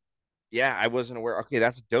aware of. Yeah, I wasn't aware. Okay,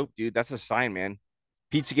 that's dope, dude. That's a sign, man.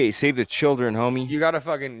 Pizzagate, save the children, homie. You gotta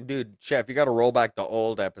fucking, dude, Chef, you gotta roll back the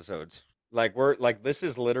old episodes. Like we're like this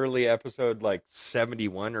is literally episode like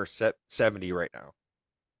 71 or 70 right now.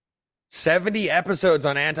 70 episodes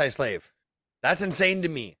on Anti-Slave. That's insane to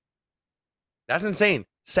me. That's insane.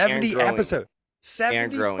 70 growing. episodes.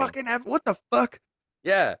 70 growing. fucking what the fuck?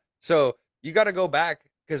 Yeah. So you got to go back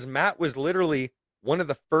because Matt was literally one of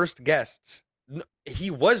the first guests.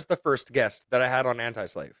 He was the first guest that I had on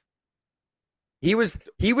Anti-Slave. He was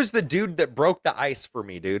the dude that broke the ice for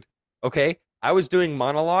me, dude. Okay? I was doing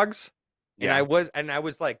monologues and Yeah. I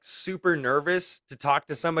was like super nervous to talk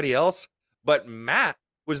to somebody else, but Matt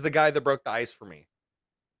was the guy that broke the ice for me.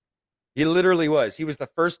 He literally was. He was the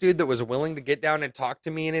first dude that was willing to get down and talk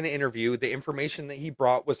to me in an interview. The information that he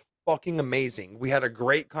brought was fucking amazing. We had a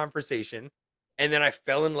great conversation, and then I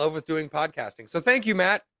fell in love with doing podcasting. So thank you,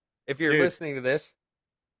 Matt, if you're Dude. listening to this.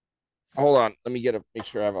 Hold on, let me make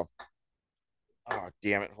sure I have a. Oh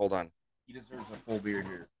damn it! Hold on. He deserves a full beer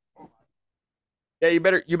here. Yeah, you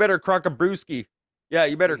better crack a brewski. Yeah,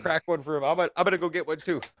 you better crack one for him. I'm gonna go get one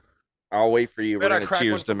too. I'll wait for you. We're Better gonna crack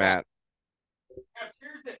cheers one to for Matt. Yeah,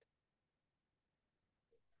 cheers it.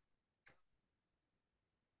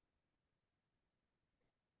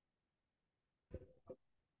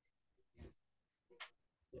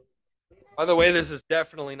 By the way, this is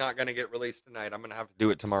definitely not going to get released tonight. I'm going to have to do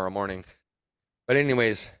it tomorrow morning. But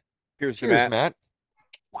anyways, Cheers, cheers, to Matt.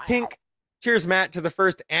 Tink. Cheers, Matt, to the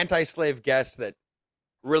first anti-slave guest that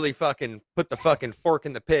really fucking put the fucking fork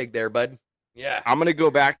in the pig there, bud. Yeah. I'm gonna go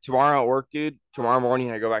back tomorrow at work, dude. Tomorrow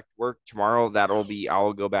morning I go back to work. Tomorrow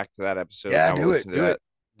I'll go back to that episode. Yeah, I will do it, listen to do that. it.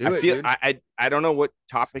 Do I it, feel dude. I don't know what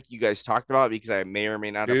topic you guys talked about because I may or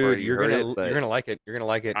may not have Dude, already you're heard gonna it. But you're gonna like it. You're gonna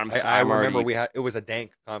like it. I'm I remember already- it was a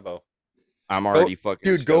dank combo. I'm already fucking.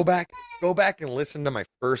 Dude, stoked. go back and listen to my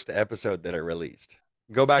first episode that I released.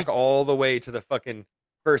 Go back all the way to the fucking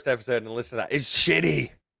first episode and listen to that. It's shitty.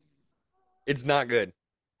 It's not good.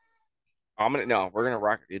 We're gonna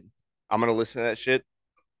rock it, dude. I'm gonna listen to that shit.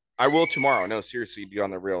 I will tomorrow. No, seriously, dude,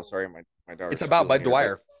 on the real. Sorry, my daughter. It's about Bud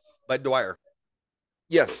Dwyer. Bud Dwyer.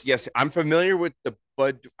 Yes. I'm familiar with the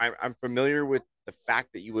Bud. I'm familiar with the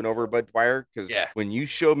fact that you went over Bud Dwyer because Yeah. when you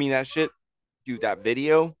showed me that shit, dude, that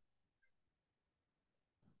video.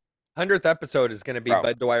 100th episode is going to be Bro.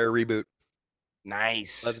 Bud Dwyer reboot.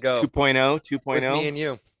 Nice. Let's go. 2.0. With 2.0. me and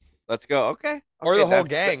you. Let's go. Okay. Or Okay, the whole that's-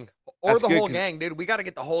 gang. Or that's the good, whole 'cause- gang, dude. We got to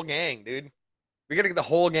get the whole gang, dude. We got to get the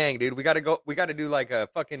whole gang, dude. We got to do like a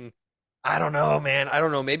fucking, I don't know, man. I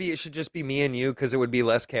don't know. Maybe it should just be me and you because it would be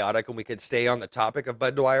less chaotic and we could stay on the topic of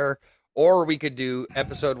Bud Dwyer. Or we could do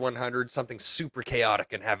episode 100, something super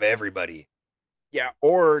chaotic and have everybody. Yeah.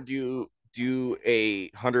 Or do a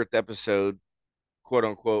 100th episode, quote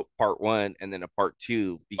unquote, part 1, and then a part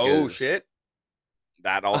 2. Because Oh, shit.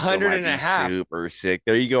 That also 100 might and a be half. super sick.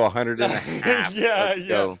 There you go. 100 and a half. Yeah, Let's yeah.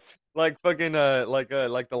 go. Like fucking, like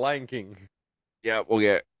the Lion King. Yeah, we'll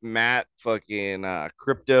get Matt, fucking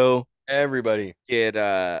Crypto, Everybody. get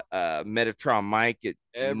Metatron Mike, get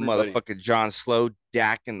Everybody. motherfucking John Slow,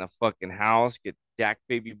 Dak in the fucking house, get Dak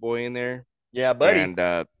baby boy in there. Yeah, buddy.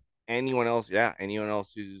 And anyone else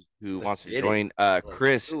who Let's wants to get it. join. Let's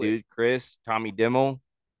Chris, do it. dude, Chris, Tommy Dimmel.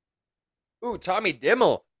 Ooh, Tommy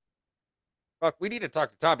Dimmel. Fuck, we need to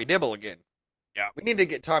talk to Tommy Dimmel again. Yeah. We need to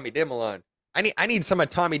get Tommy Dimmel on. I need some of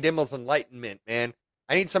Tommy Dimmel's enlightenment, man.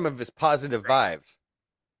 I need some of his positive vibes.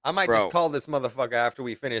 I might Bro. just call this motherfucker after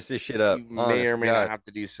we finish this shit up. You may honest or to may God. not have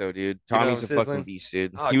to do so, dude. You know, Tommy's a Sizzling? fucking beast,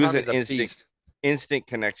 dude. Oh, He was Tommy's an a beast. instant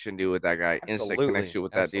connection, dude, with that guy. Instant Absolutely. connection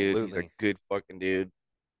with that dude. He's a Absolutely. good fucking dude.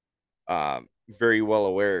 Very well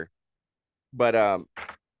aware. But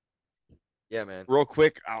Yeah, man. real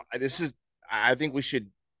quick, I think we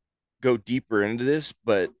should go deeper into this,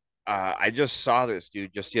 but I just saw this,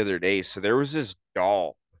 dude, just the other day. So there was this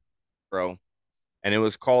doll, bro, and it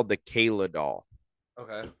was called the Kayla doll.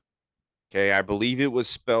 Okay. Okay, I believe it was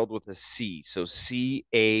spelled with a C, so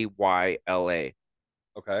Cayla.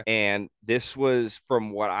 Okay. And this was,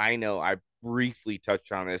 from what I know, I briefly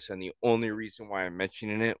touched on this, and the only reason why I'm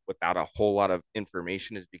mentioning it without a whole lot of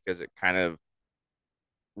information is because it kind of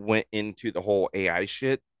went into the whole AI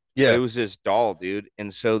shit. But Yeah. it was this doll, dude.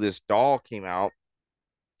 And so this doll came out,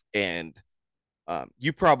 and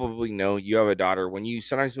you probably know, you have a daughter.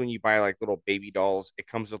 Sometimes when you buy like little baby dolls, it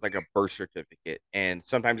comes with like a birth certificate, and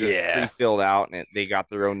sometimes it's Yeah. pre-filled out, and they got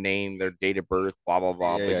their own name, their date of birth, blah blah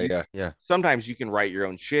blah. Yeah. Sometimes you can write your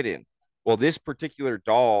own shit in. Well, this particular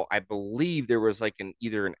doll, I believe there was like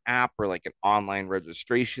either an app or like an online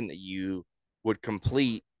registration that you would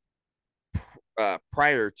complete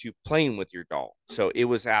prior to playing with your doll. So it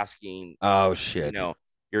was asking, Oh shit.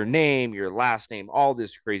 your name, your last name, all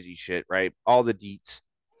this crazy shit, right? All the deets.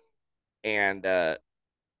 And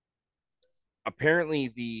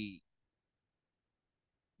apparently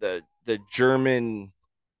the German,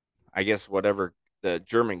 I guess whatever, the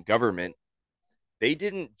German government, they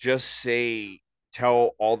didn't just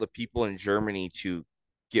tell all the people in Germany to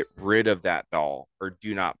get rid of that doll or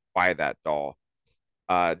do not buy that doll.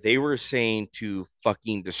 They were saying to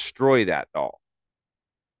fucking destroy that doll.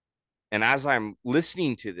 And as I'm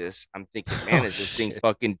listening to this, I'm thinking, man, is this thing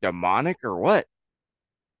fucking demonic or what?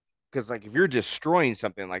 Because like, if you're destroying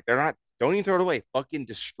something, like, don't even throw it away. Fucking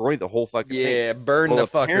destroy the whole fucking thing. Yeah, burn the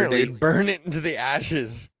fucker, dude. Burn it into the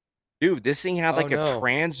ashes. Dude, this thing had like a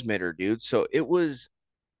transmitter, dude. So it was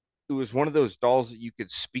one of those dolls that you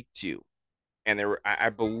could speak to. And there were, I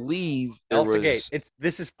believe, Elsagate.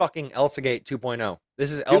 This is fucking Elsagate 2.0.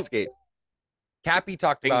 This is Elsagate. Cappy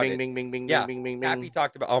talked about it. Bing, bing, bing, yeah, bing, bing, bing. Cappy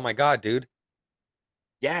talked about. Oh my god, dude.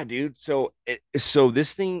 Yeah, dude. So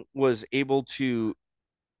this thing was able to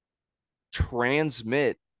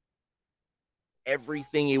transmit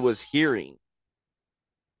everything it was hearing.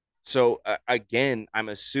 So again, I'm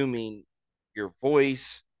assuming your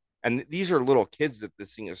voice, and these are little kids that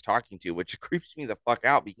this thing is talking to, which creeps me the fuck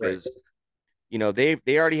out because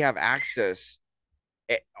they already have access.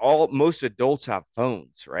 Most adults have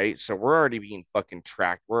phones, right? So we're already being fucking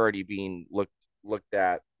tracked. We're already being looked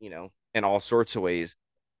at, in all sorts of ways.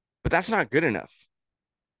 But that's not good enough.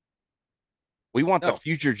 We want the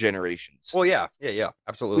future generations. Well, yeah,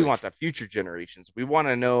 absolutely. We want the future generations. We want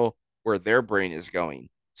to know where their brain is going.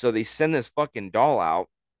 So they send this fucking doll out.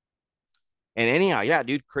 And anyhow, yeah,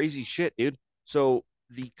 dude, crazy shit, dude. So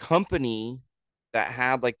the company that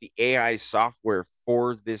had like the AI software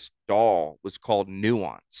for this doll was called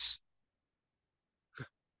Nuance.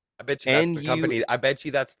 I bet you that's the company. I bet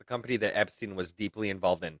you that's the company that Epstein was deeply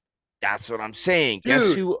involved in. That's what I'm saying. Dude.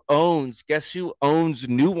 Guess who owns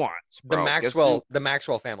Nuance, bro? The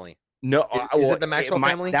Maxwell family. No, is it the Maxwell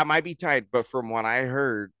family? That might be tied, but from what I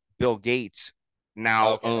heard, Bill Gates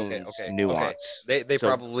now owns Nuance. Okay. They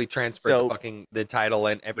probably transferred the title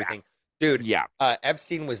and everything. Yeah. Dude, yeah.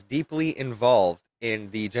 Epstein was deeply involved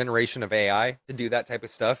in the generation of AI to do that type of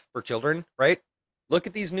stuff for children, right? Look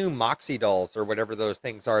at these new Moxie dolls or whatever those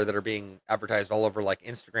things are that are being advertised all over like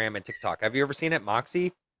Instagram and TikTok. Have you ever seen it,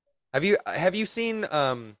 Moxie? Have you seen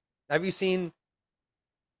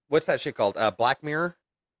what's that shit called? Black Mirror?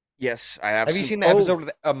 Yes, I have. Have you seen the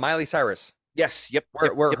episode of Miley Cyrus? Yes. Yep.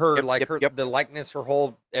 Where the likeness, her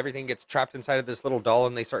whole everything gets trapped inside of this little doll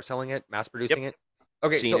and they start selling it, mass producing it.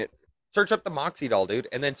 Okay, search up the Moxie doll, dude,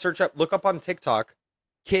 and then look up on TikTok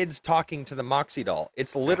kids talking to the Moxie doll.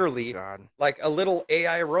 It's literally like a little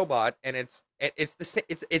AI robot, and it's the same.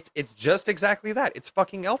 It's just exactly that. It's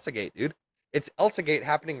fucking Elsagate, dude. It's Elsagate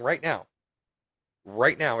happening right now.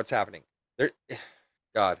 Right now, it's happening.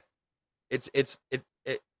 God, it's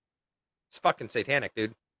fucking satanic,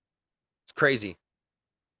 dude. It's crazy.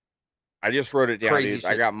 I just wrote it down. Dude.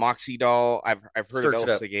 I got Moxie doll. I've heard of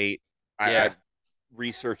Elsagate. I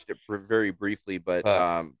researched it very briefly, but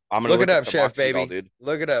I'm gonna look it up, Chef Chef, baby. Doll, dude.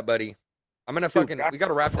 Look it up, buddy. I'm gonna we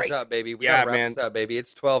gotta wrap this up, baby. We gotta wrap this up, baby.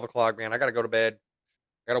 It's 12 o'clock, man. I gotta go to bed.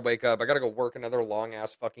 I gotta wake up. I gotta go work another long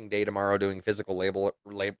ass fucking day tomorrow doing physical label.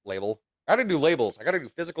 I gotta do labels. I gotta do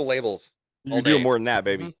physical labels. You're doing more than that,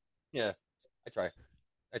 baby. Mm-hmm. Yeah, I try.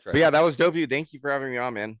 But yeah, that was dope, dude. Thank you for having me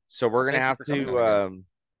on, man. So we're gonna have to,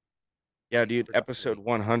 yeah, dude. Episode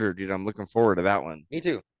 100, dude. I'm looking forward to that one. Me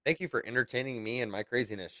too. Thank you for entertaining me and my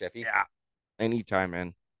craziness, Sheffy. Yeah, anytime,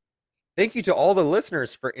 man. Thank you to all the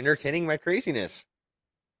listeners for entertaining my craziness.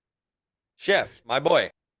 Chef, my boy.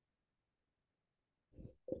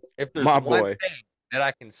 If there's one thing that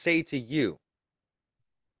I can say to you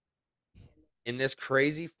in this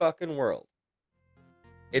crazy fucking world,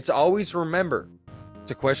 it's always remember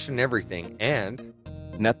to question everything, and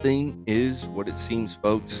nothing is what it seems,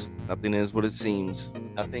 folks. Nothing is what it seems.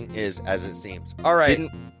 Nothing is as it seems. All right.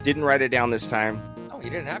 Didn't write it down this time. No, you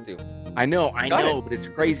didn't have to. I know, Got it. but it's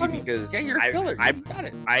crazy Fucking- because yeah, you're a killer. I You got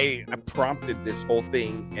it. I prompted this whole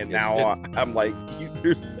thing, and Yes, now you I'm like,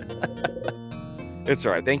 it's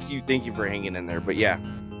all right. Thank you for hanging in there. But yeah,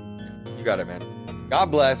 You got it, man.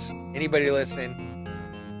 God bless anybody listening.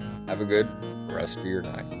 Have a good rest of your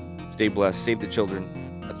night. stay blessed. Save the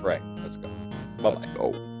children. That's right. Let's go. Bye-bye. Let's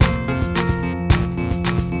go.